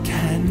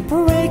can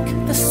break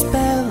the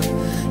spell.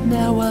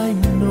 Now I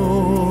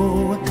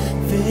know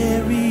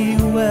very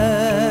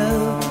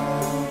well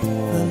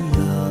the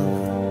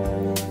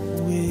love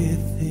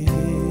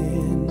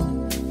within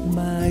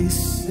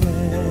myself.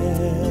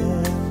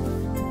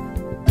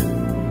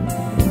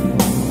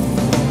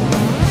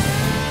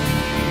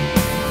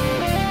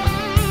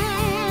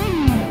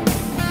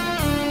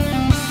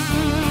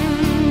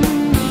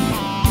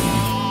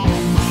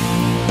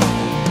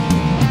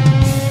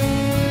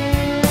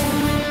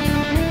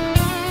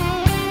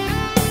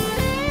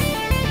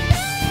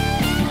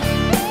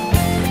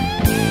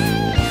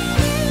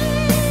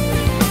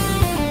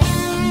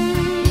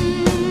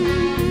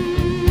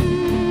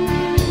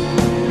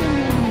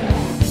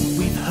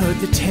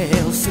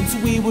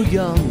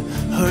 young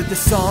heard the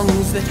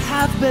songs that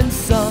have been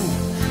sung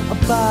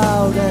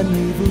about an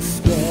evil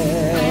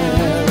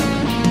spell.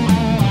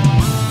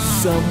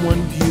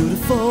 Someone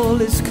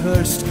beautiful is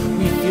cursed.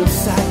 We feel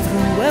sad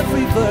through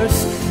every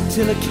verse,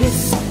 till a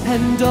kiss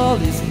and all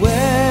is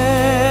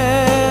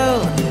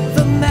well.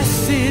 The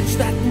message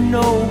that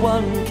no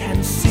one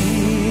can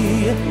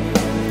see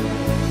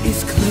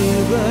is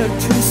clearer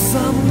to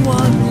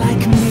someone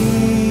like me.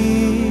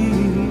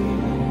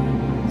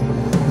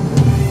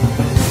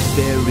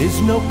 There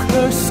is no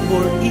curse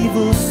or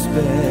evil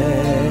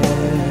spell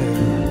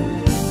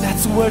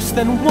that's worse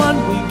than one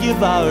we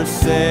give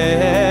ourselves.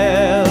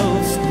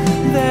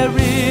 There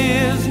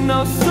is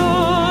no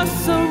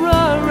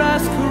sorcerer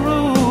as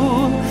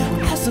cruel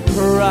as a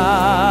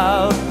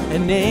proud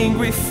and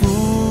angry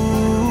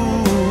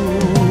fool.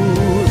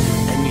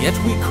 And yet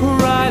we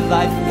cry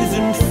life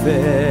isn't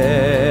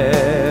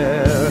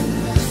fair.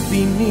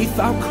 Beneath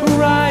our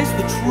cries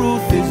the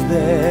truth is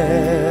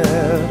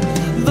there.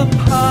 The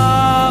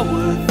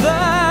power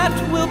that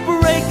will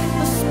break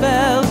the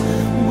spell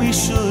we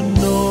should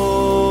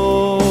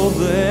know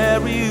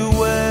very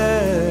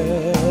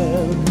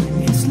well.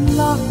 It's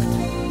locked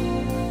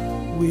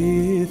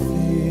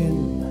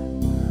within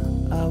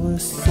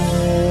ourselves.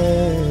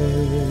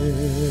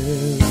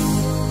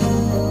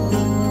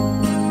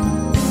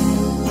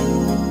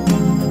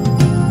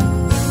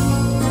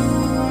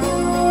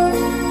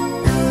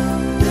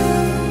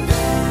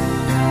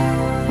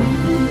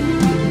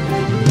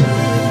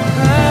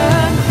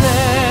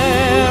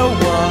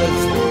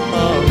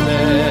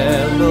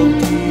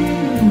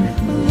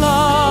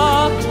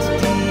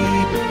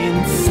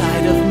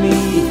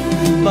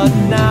 But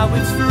now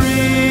it's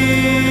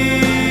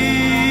free.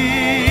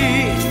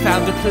 It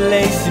found a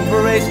place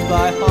embraced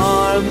by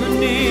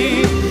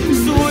harmony,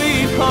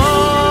 sweet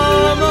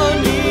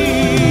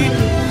harmony.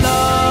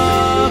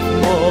 Love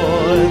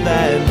more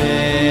than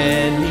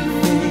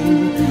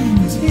anything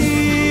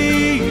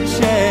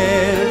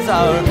teaches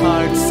our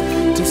hearts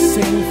to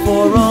sing,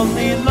 for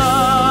only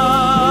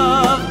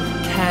love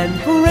can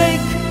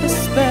break the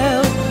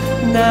spell.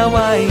 Now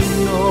I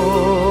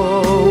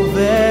know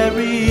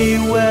very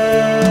well.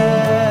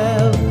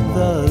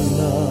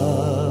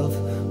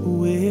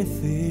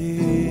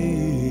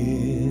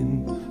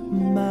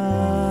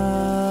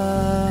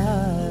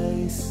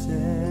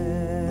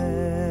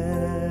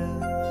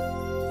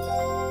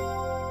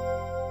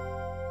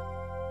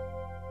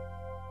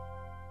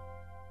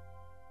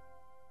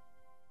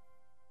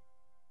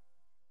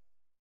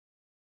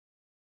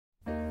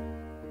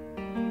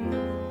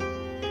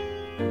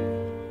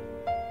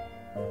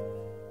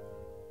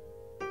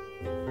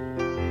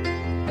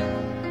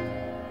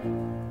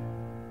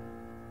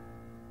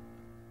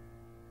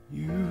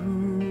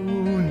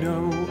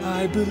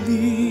 I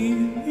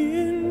believe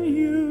in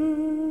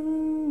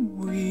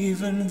you,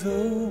 even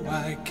though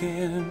I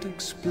can't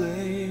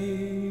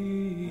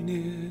explain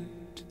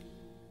it.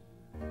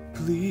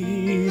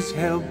 Please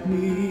help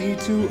me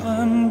to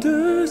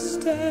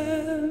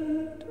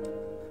understand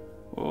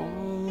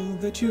all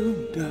that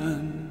you've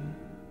done.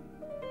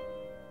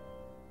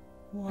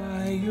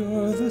 Why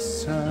you're the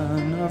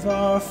Son of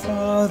our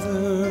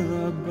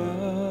Father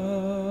above.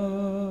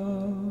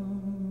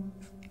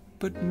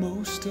 But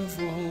most of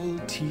all,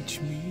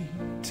 teach me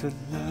to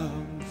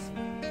love.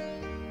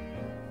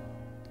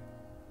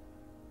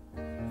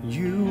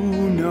 You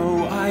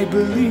know I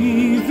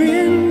believe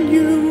in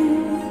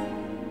you,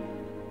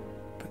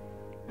 but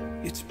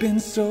it's been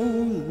so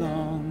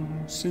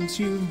long since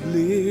you've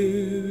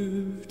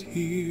lived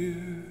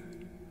here.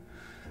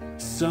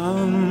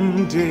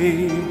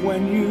 Someday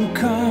when you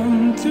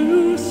come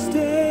to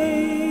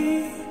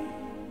stay,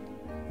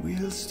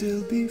 we'll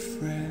still be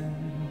friends.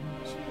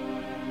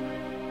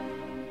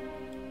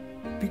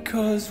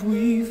 Because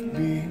we've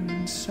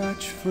been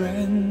such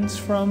friends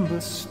from the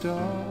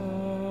start.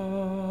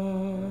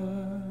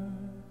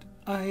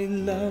 I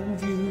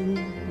love you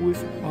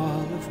with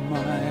all of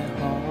my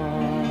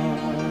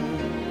heart.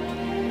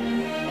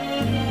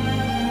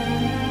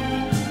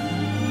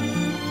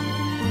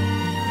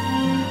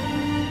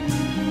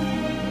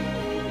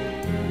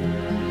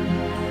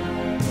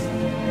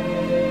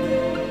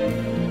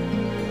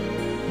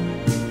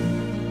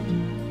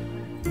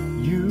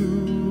 You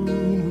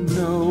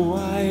know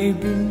I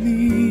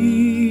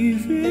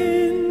believe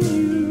in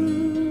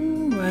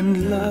you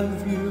and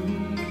love you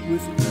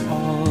with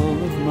all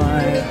of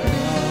my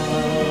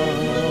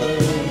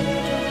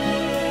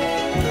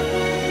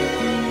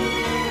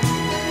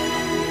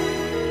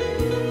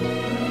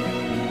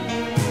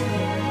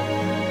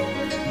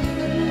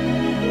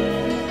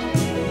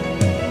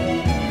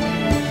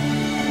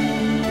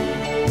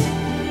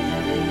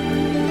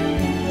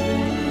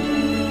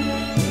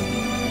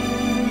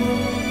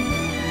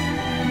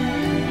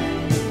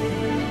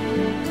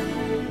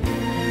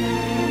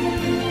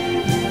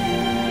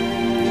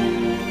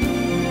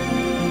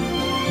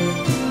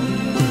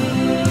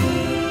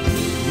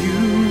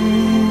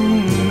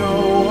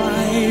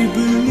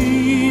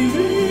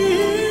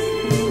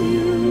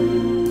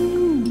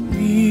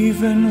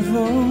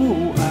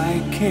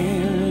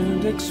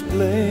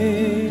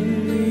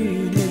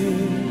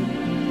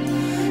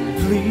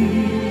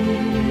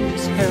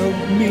please help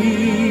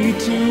me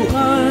to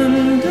understand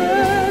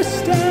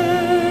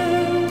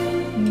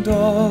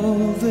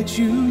all that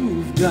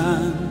you've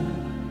done.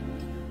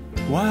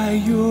 Why,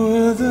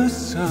 you're the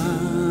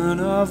Son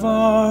of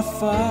our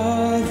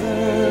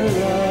Father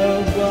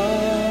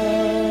above.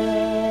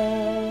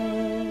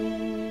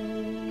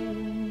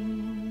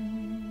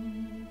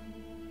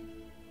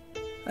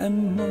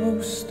 And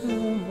most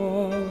of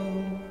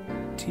all,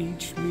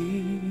 teach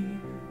me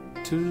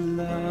to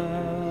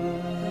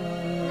love.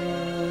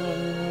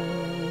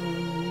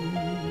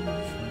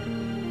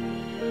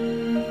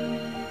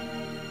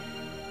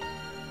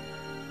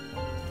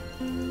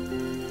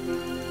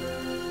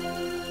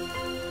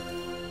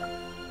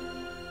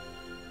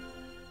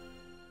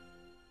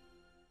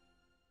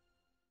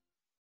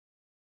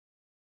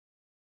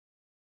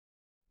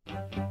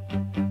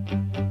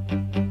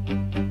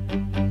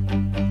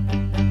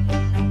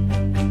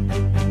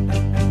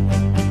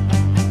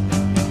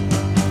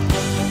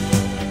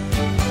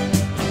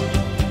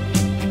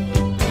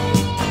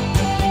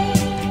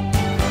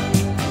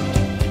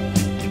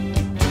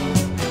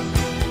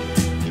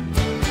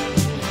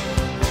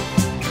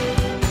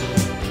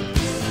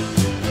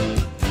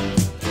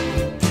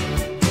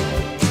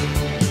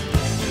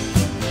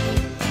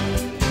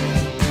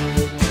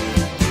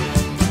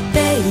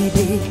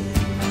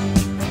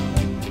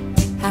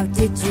 How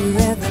did you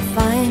ever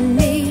find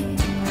me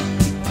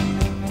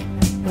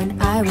when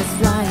I was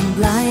flying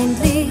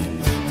blindly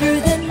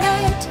through the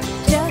night,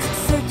 just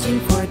searching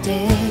for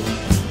day?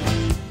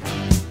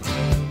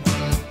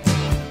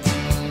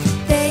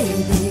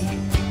 Baby,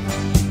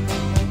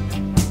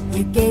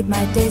 you gave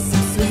my days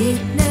some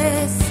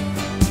sweetness,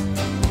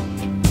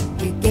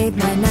 you gave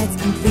my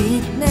nights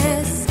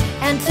completeness,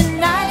 and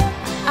tonight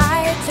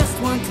I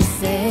just want to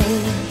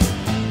say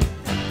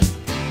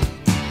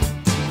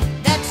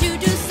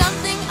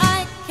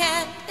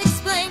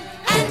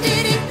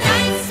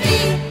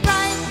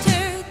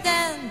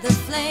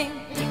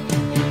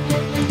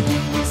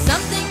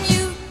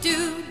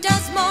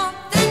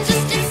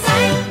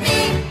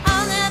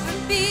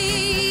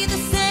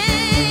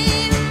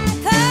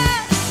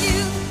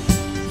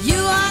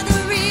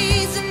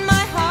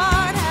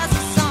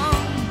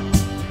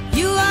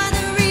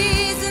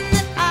Reason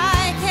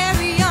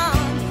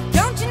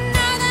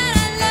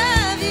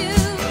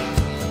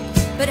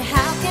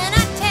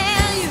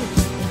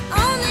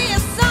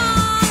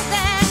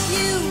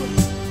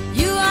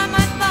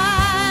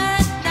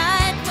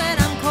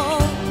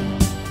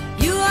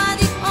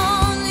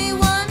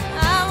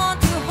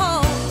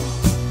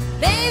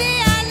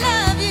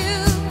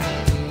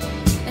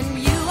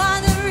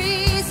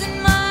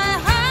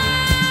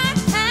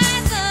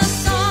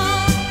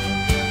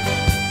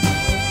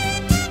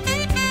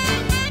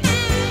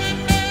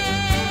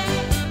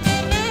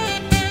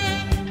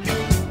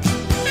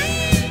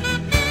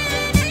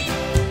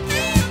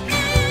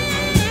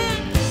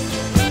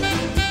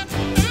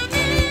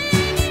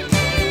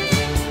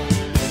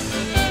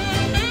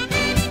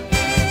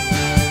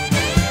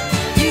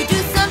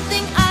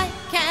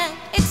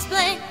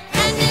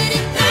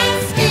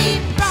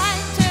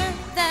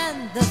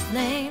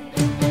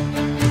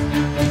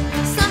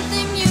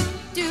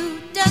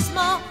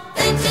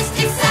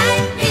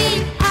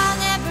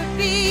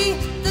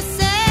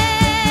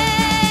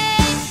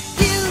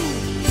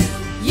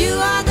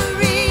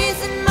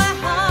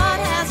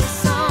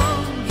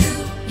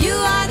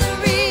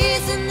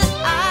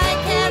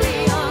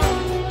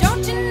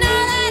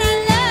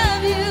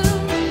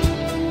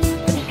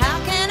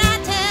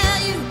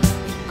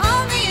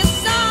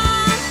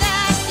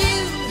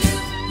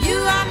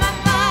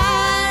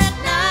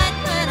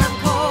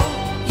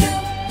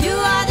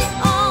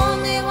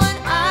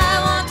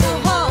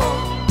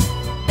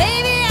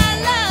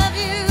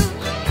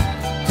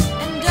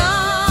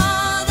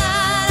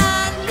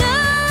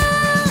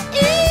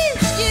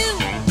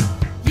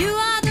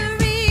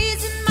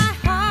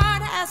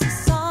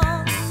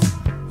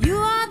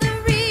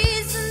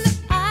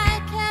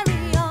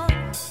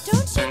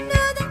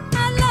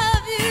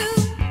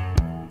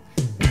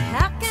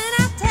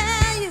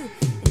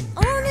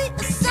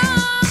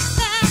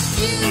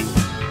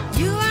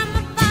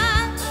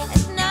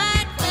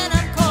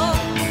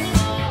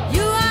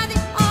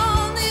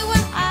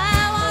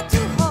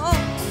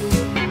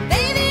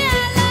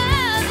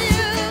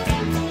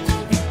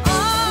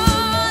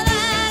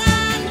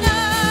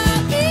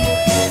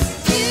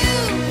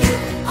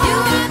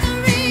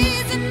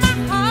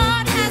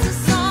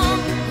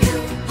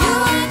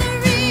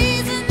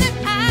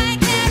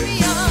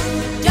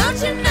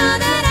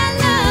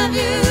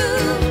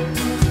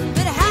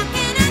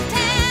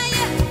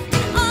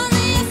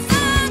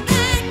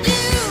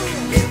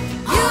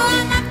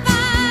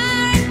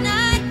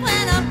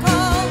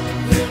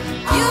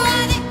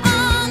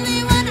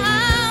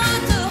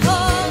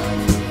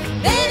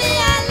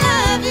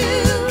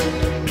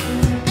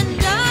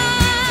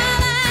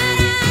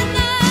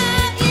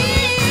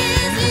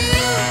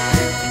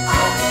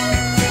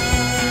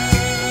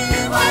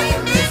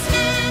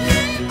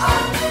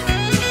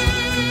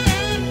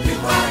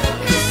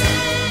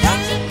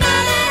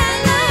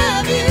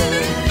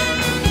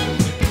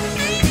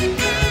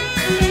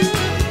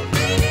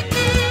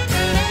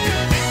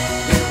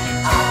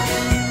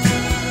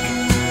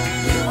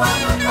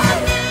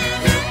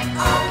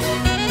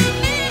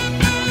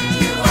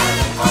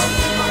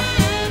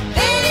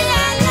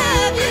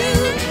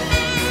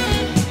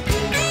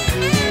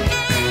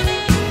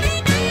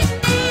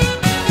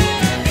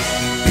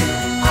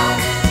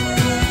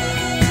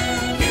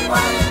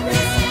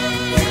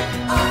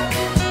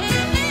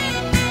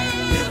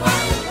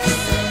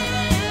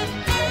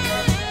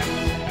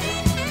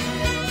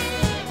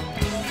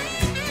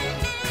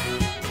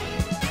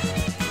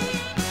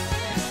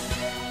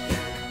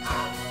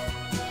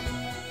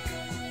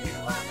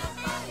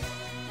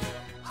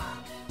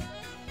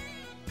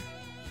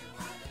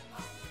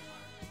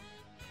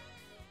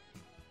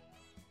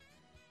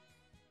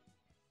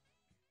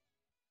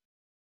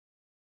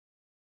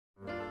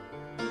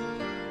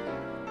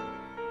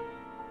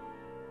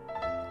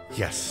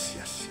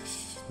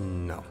Yes.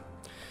 No.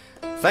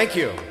 Thank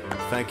you.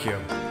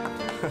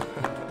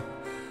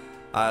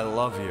 I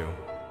love you.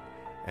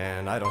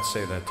 And I don't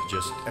say that to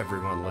just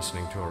everyone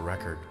listening to a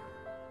record.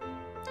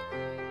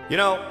 You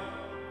know,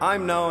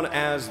 I'm known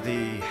as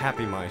the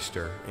Happy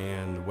Meister,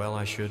 and well,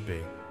 I should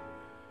be.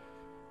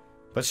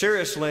 But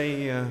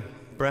seriously,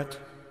 Brett,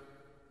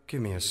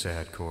 give me a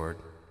sad chord.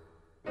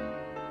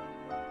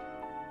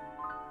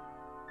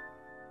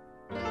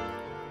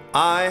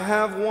 I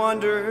have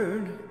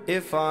wondered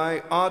if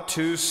I ought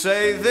to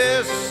say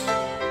this.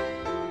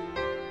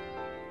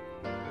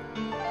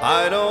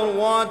 I don't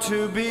want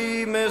to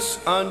be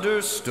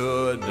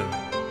misunderstood.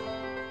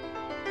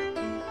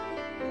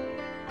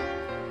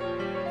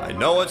 I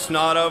know it's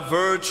not a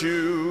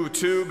virtue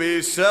to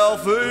be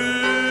selfish,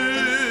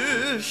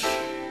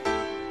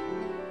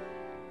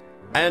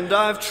 and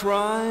I've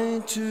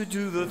tried to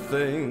do the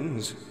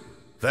things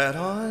that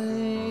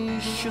I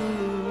should.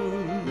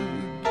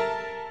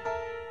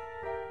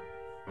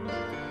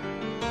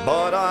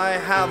 But I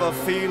have a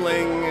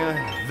feeling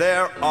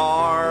there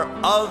are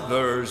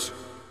others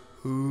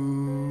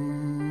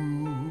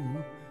who,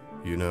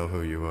 you know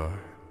who you are,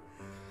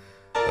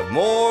 have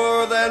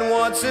more than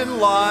once in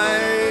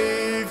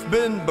life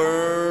been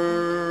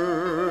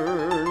burned.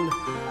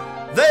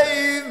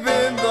 They've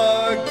been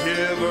the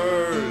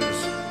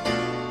givers,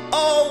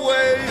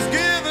 always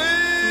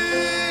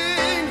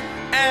giving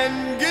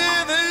and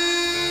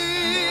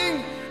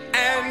giving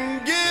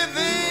and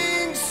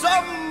giving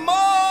some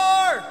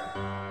more,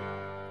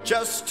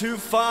 just to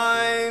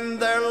find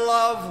their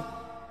love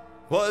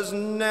was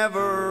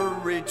never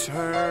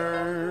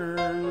returned.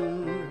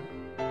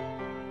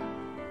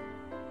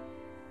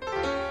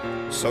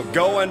 So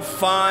go and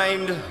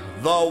find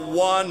the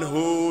one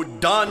who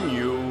done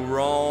you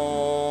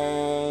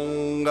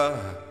wrong,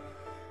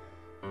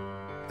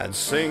 and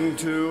sing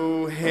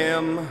to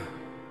him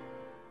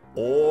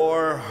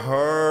or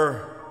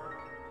her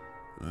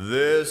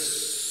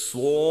this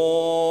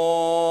song.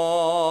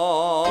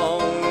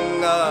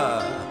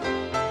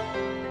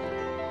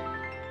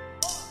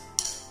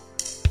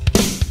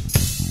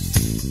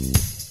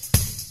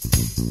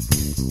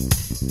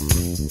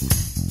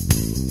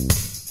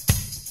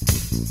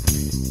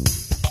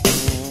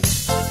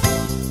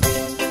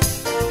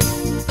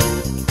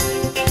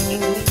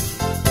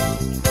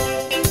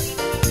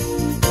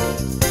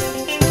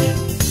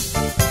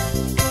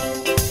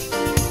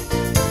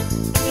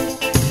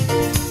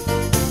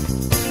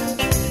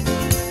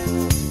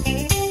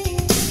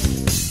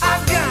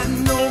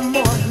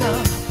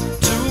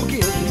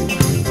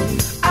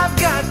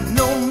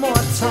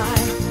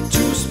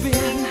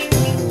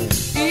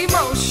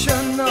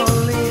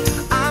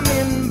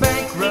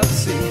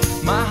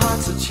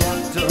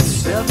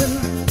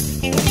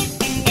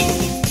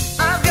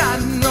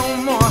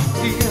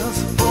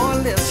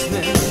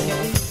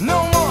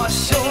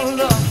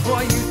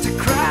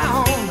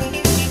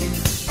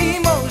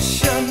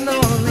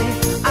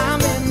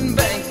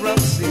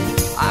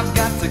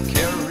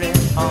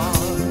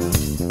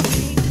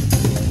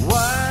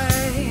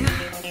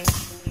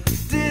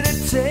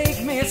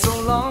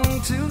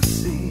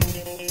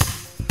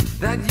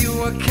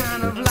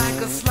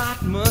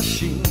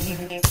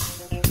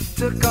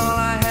 Took all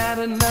I had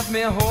and left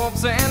me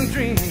hopes and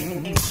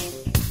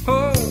dreams.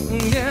 Oh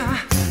yeah,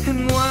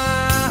 and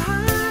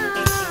why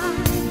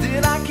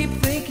did I keep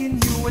thinking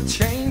you would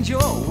change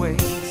your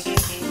ways?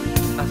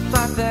 I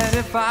thought that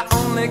if I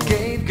only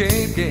gave,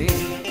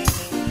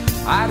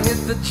 I'd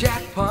hit the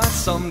jackpot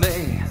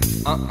someday.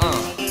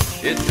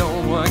 It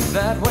don't work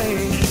that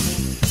way.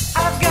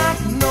 I've got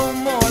no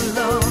more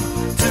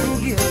love to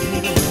give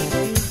you.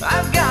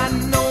 I've got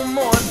no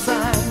more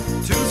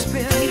time to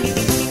spend.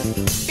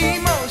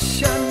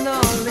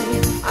 Emotionally,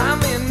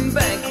 I'm in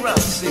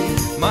bankruptcy.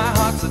 My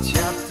heart's a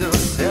chapter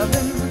 7.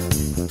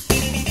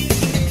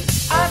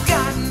 I've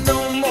got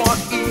no more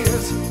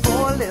ears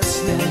for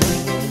listening,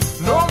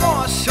 no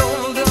more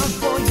shoulder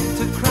for you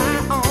to cry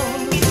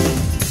on.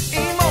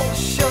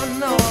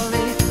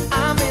 Emotionally,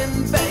 I'm in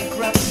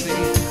bankruptcy.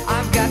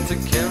 I've got to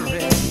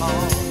carry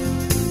on.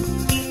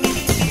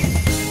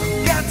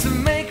 I've got to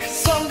make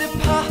some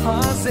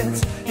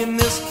deposits in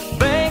this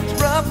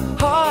bankrupt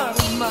heart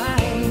of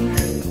mine.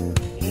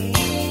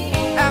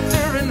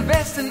 After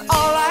investing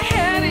all I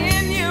had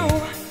in you,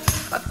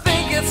 I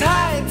think it's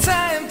high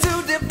time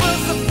to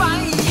diversify.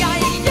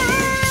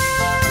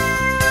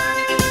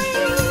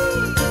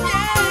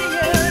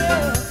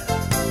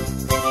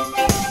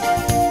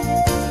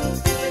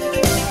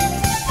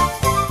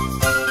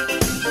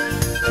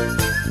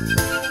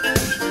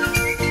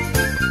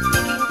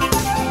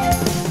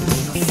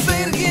 Say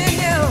it again,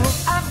 yeah.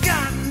 I've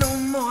got no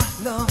more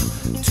love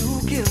to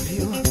give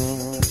you.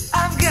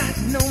 I've got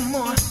no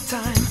more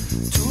time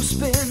to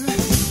spend.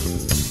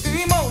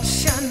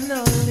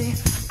 Emotionally,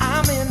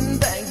 I'm in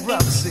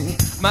bankruptcy.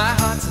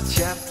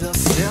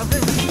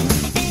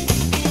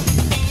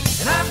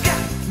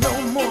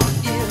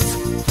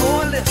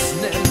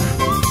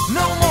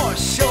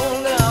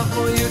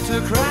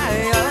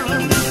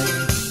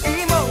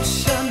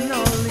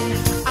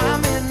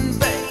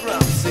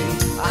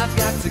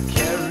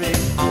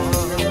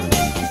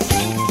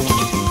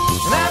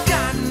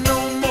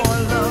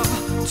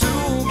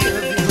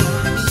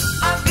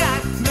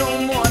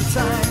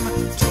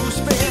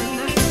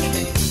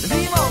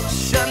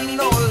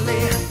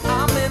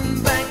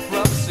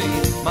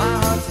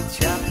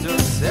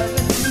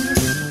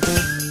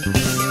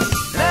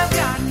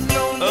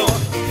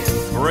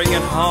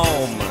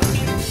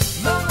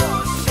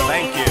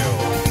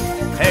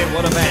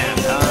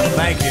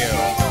 Thank you.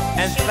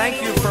 And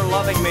thank you for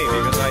loving me,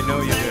 because I know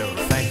you do.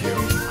 Thank you.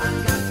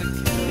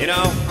 You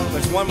know,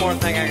 there's one more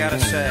thing I gotta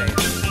say.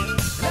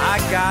 I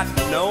got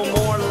no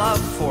more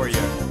love for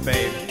you,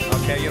 babe.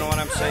 Okay, you know what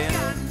I'm saying?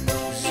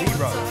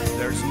 Zero.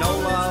 There's no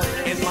love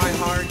in my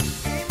heart.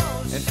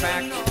 In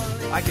fact,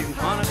 I can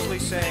honestly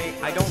say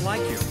I don't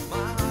like you.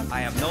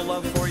 I have no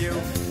love for you.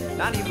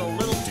 Not even a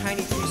little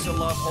tiny piece of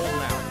love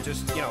holding out.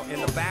 Just, you know, in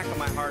the back of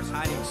my heart,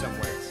 hiding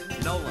somewhere.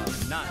 No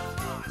love. None.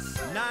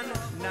 None,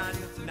 none,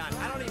 none.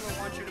 I don't even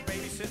want you to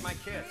babysit my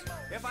kids.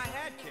 If I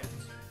had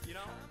kids, you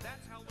know,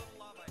 that's how little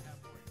love I have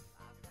for you.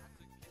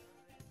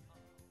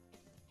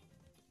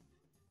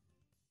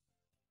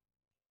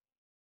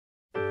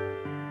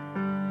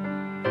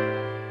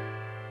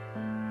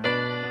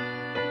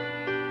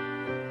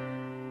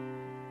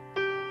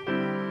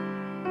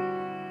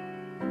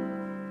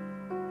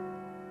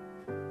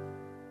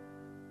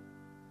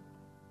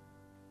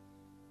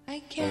 I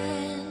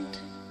can't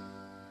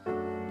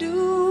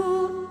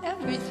do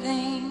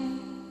everything.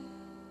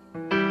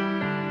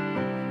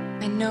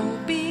 I know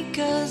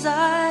because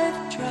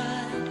I've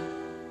tried.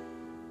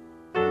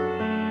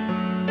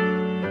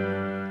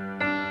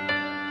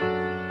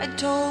 I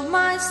told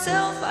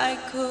myself I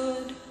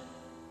could,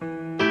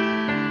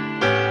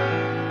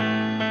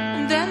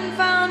 and then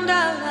found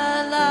out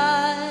I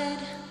lied.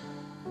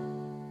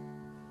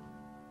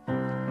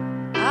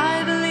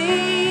 I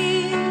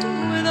believed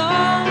with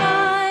all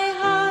my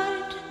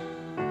heart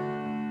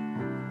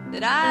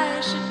that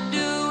I should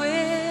do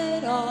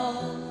it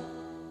all,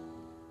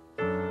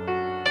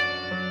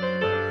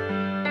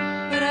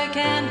 but I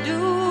can't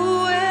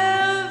do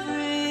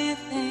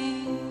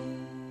everything,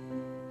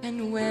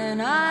 and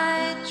when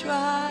I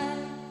try,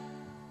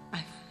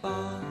 I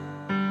fall.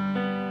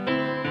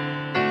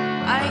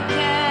 I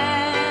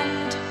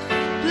can't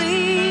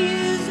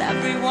please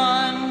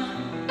everyone.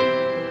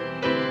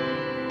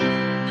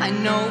 I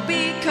know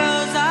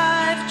because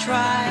I've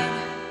tried.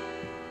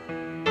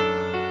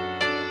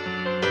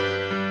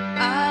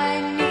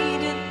 I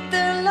needed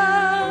their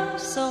love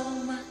so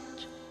much.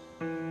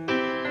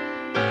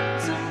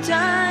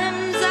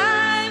 Sometimes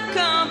I've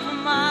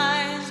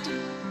compromised,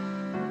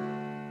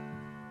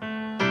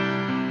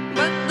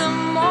 but the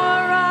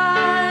more I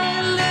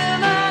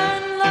live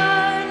and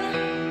learn,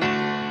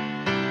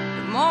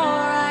 the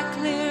more I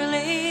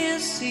clearly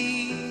see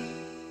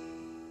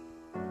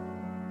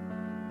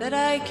that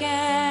I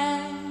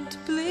can't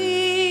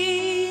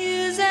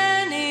please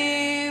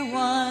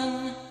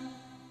anyone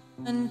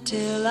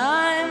until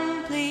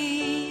I'm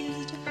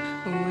pleased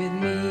with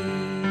me.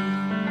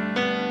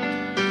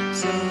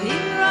 So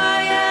here I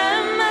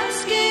am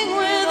asking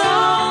with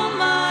all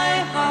my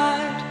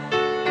heart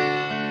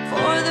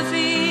for the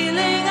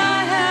feeling I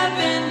have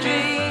been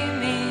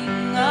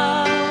dreaming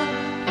of.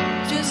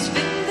 Just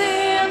fill the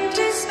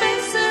empty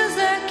spaces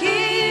that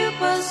keep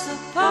us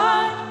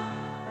apart,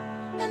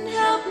 and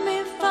help me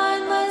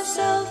find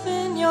myself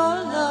in your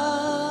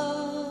love.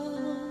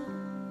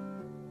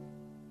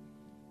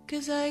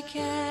 'Cause I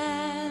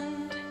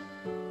can't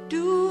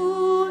do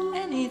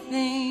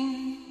anything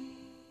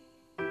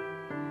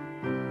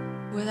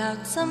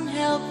without some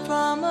help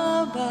from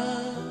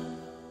above,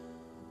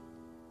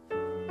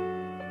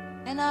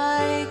 and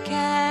I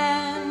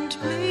can't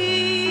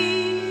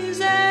please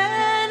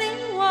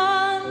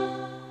anyone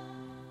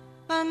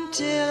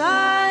until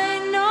I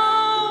know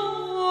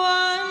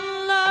I'm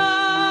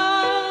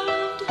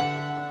loved.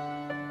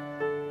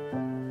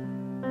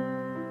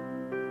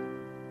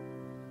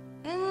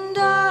 And I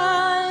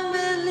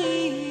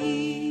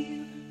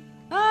believe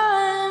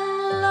I'm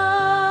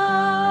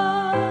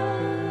loved.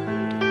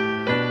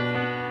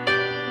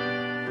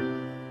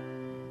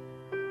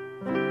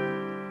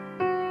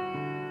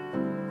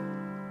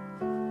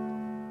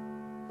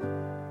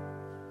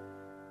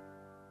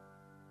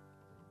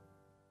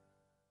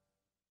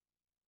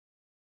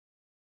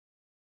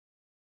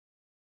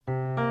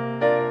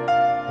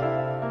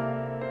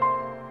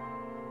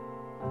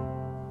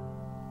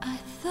 I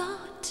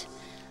thought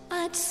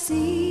I'd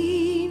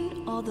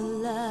seen all the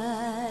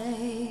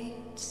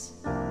lights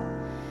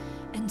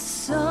and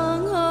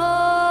sung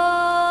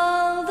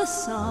all the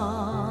songs.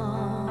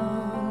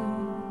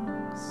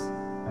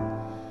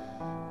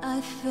 I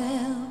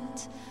felt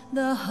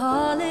the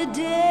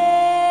holiday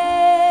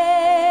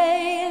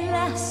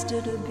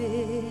lasted a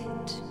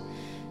bit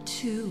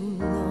too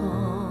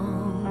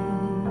long.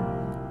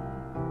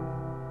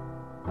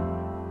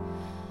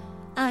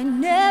 I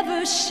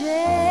never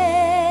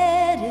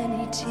shed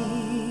any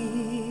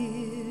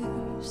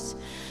tears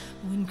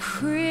when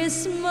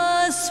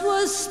Christmas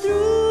was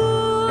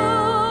through,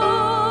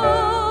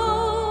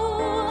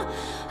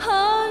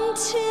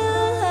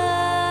 until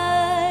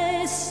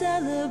I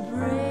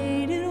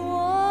celebrated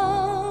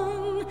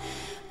one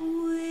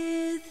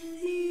with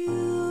you.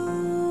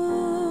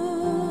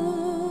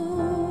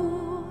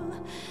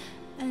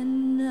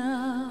 And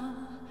now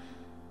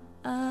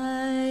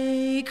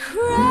I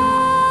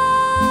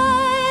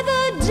cry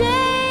the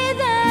day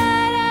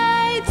that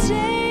I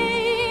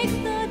take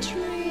the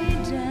tree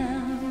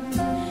down.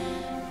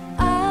 I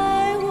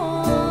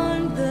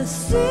want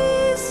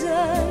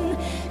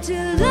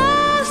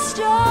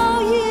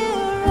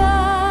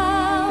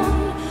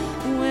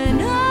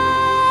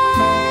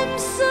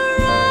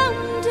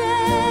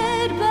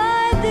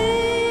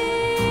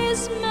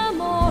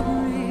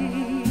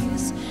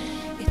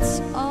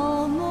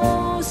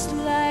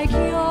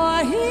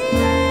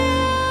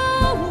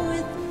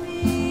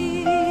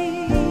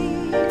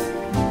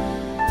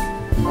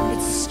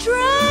It's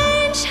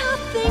strange how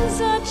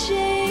things are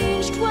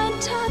changed when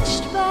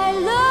touched by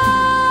love.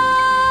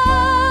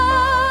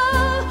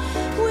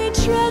 We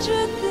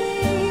treasure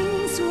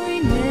things we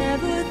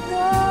never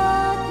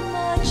thought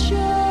much of.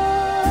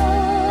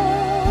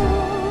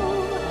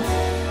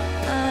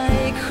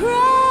 I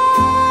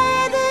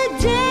cry the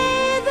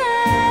day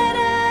that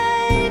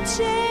I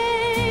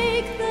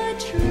take the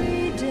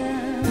tree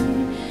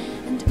down,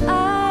 and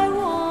I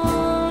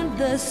want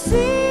the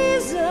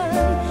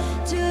season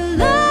to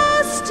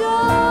last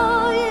all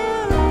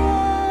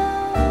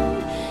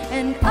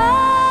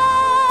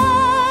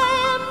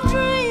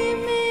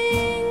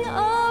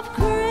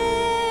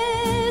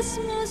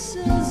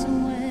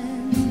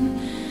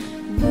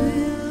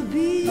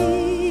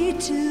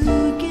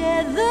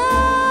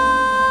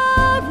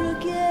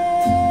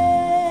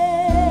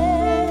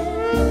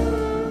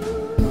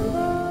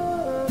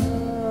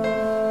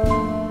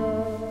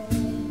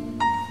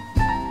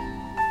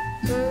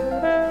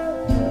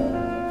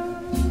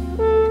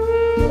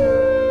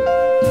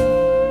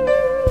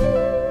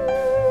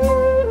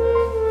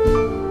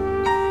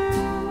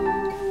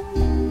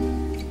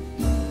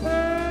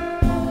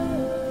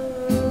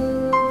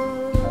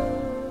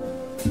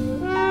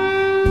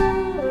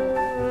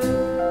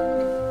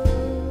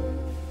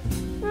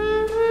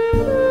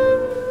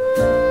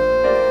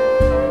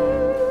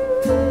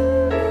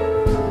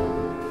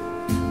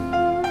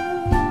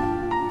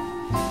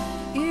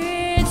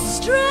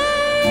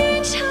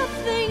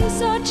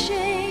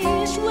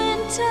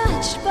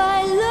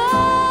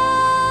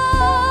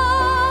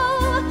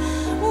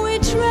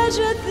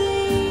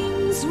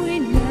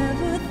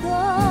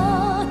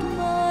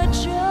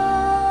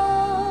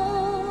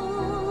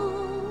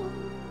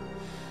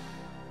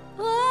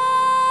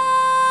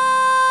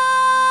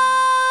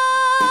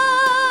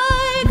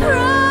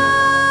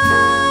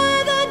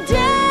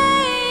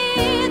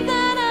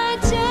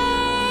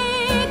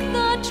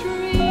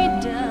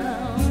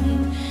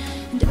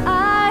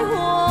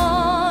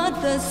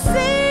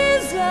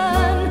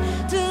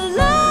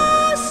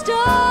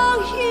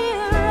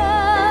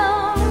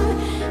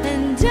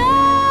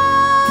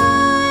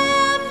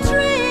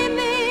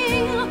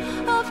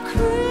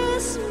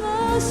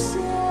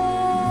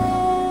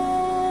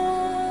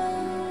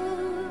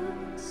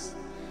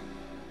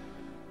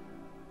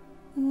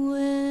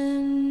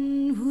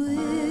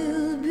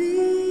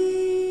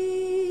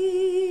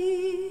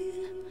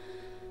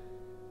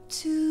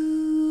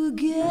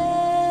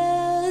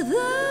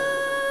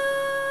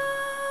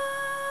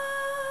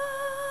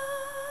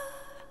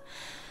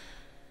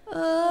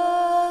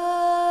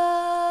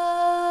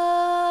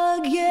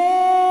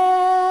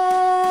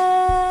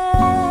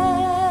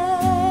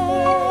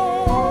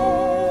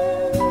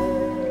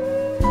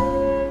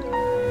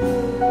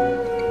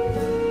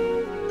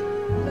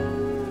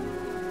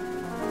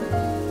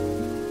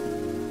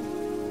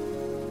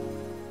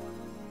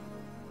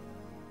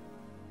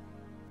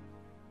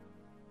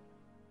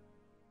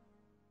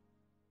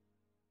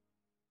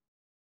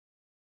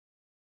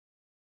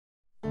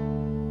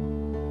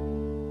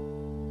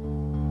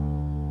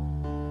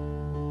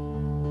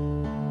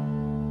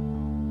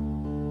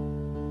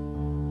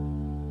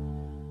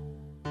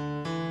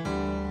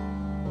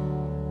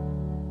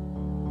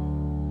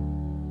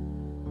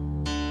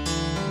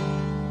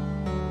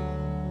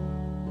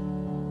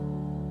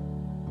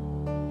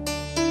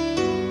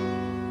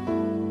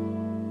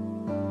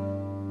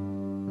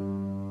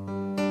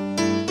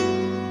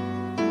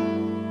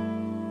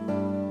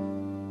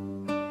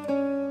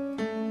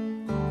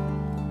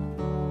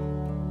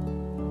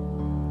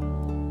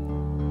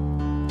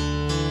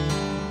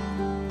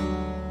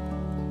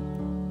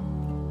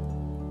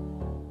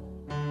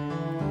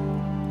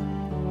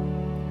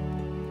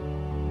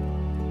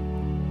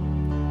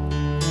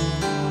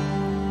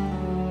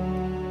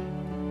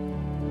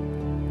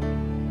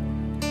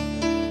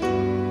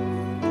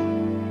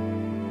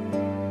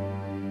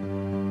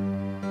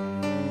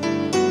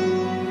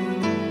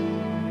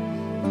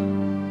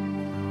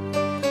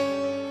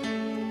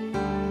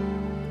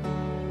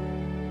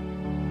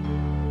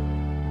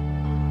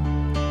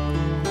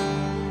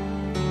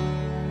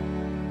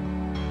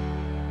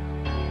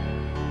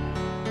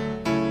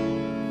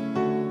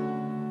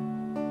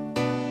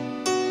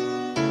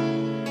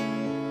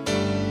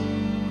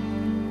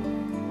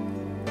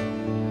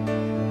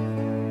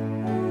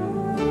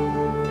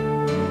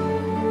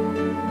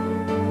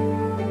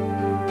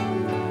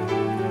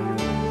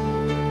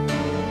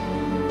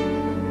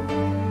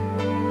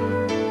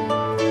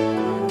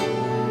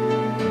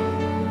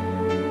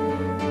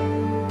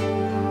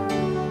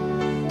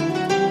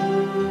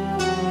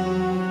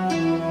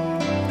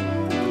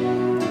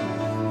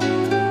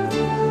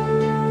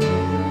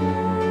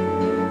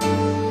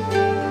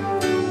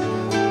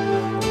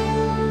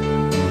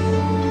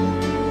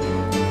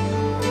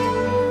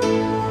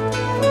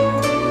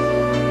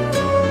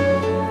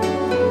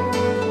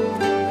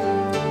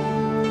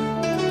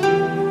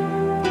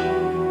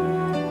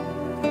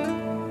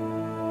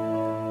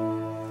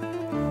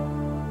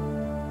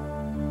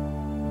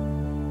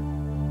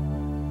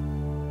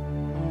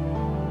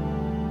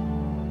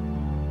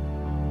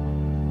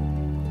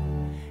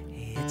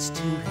it's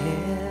too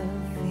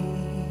heavy.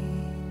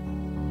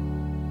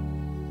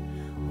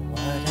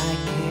 What I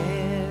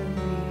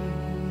carry,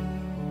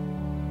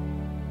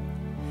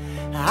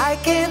 I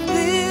can't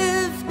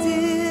lift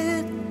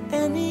it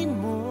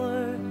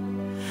anymore.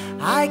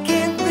 I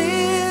can't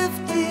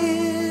lift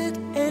it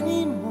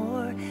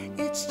anymore.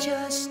 It's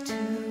just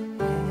too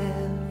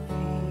heavy.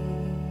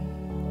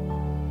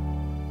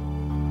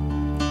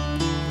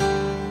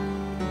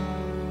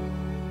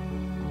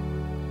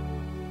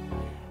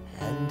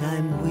 And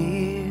I'm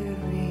weary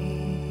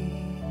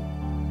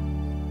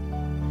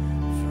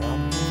from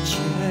the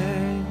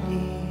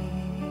journey.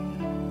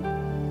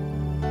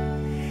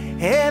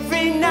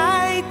 Every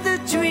night the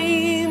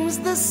dream's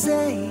the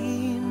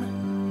same.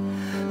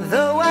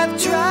 Though I've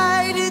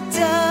tried, it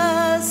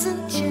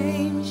doesn't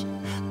change.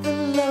 The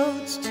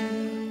load's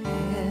too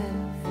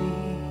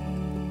heavy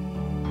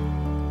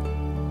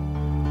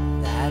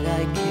that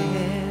I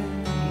carry.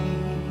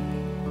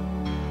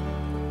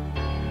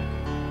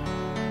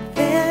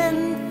 Then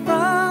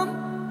from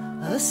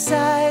a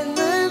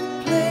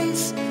silent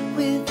place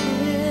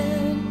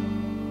within,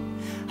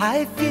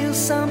 I feel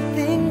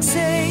something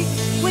say,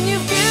 when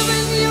you've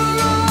given your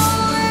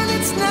all and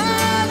it's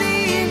not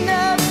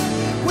enough,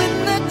 when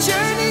the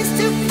journey's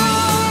too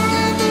far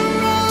and the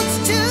road's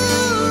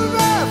too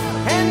rough,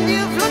 and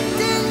you've looked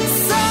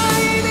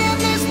inside and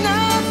there's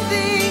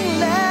nothing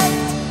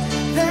left,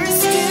 there's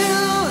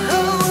still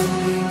hope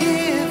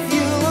if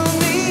you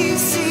only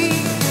see.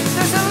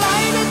 There's a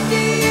light at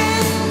the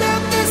end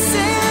of this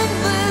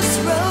endless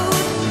road,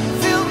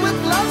 filled with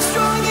love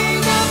strong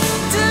enough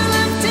to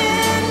lift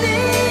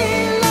any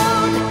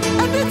load.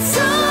 And it's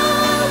so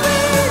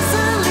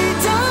easily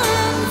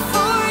done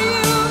for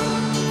you.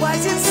 Why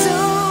is it so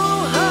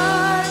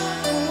hard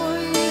for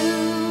you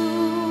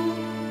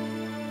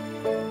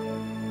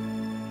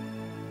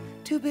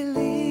to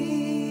believe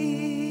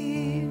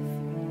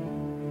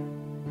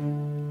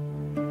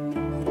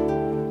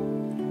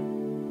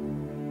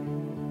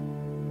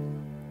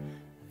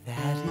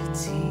that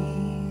it's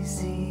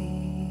easy?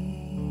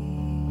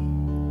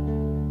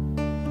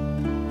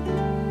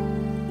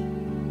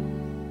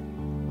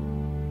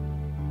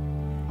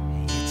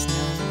 It's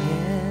not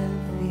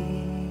heavy.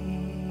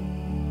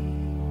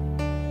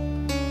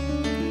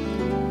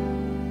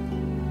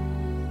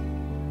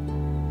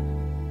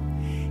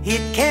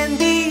 It can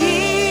be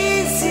easy.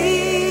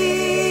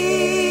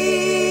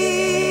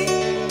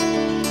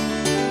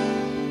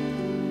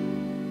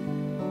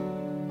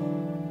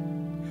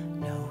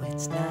 No,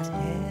 it's not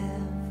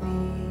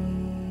heavy.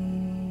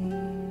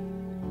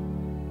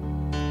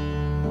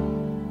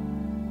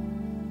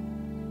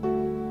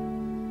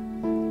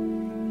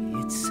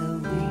 It's so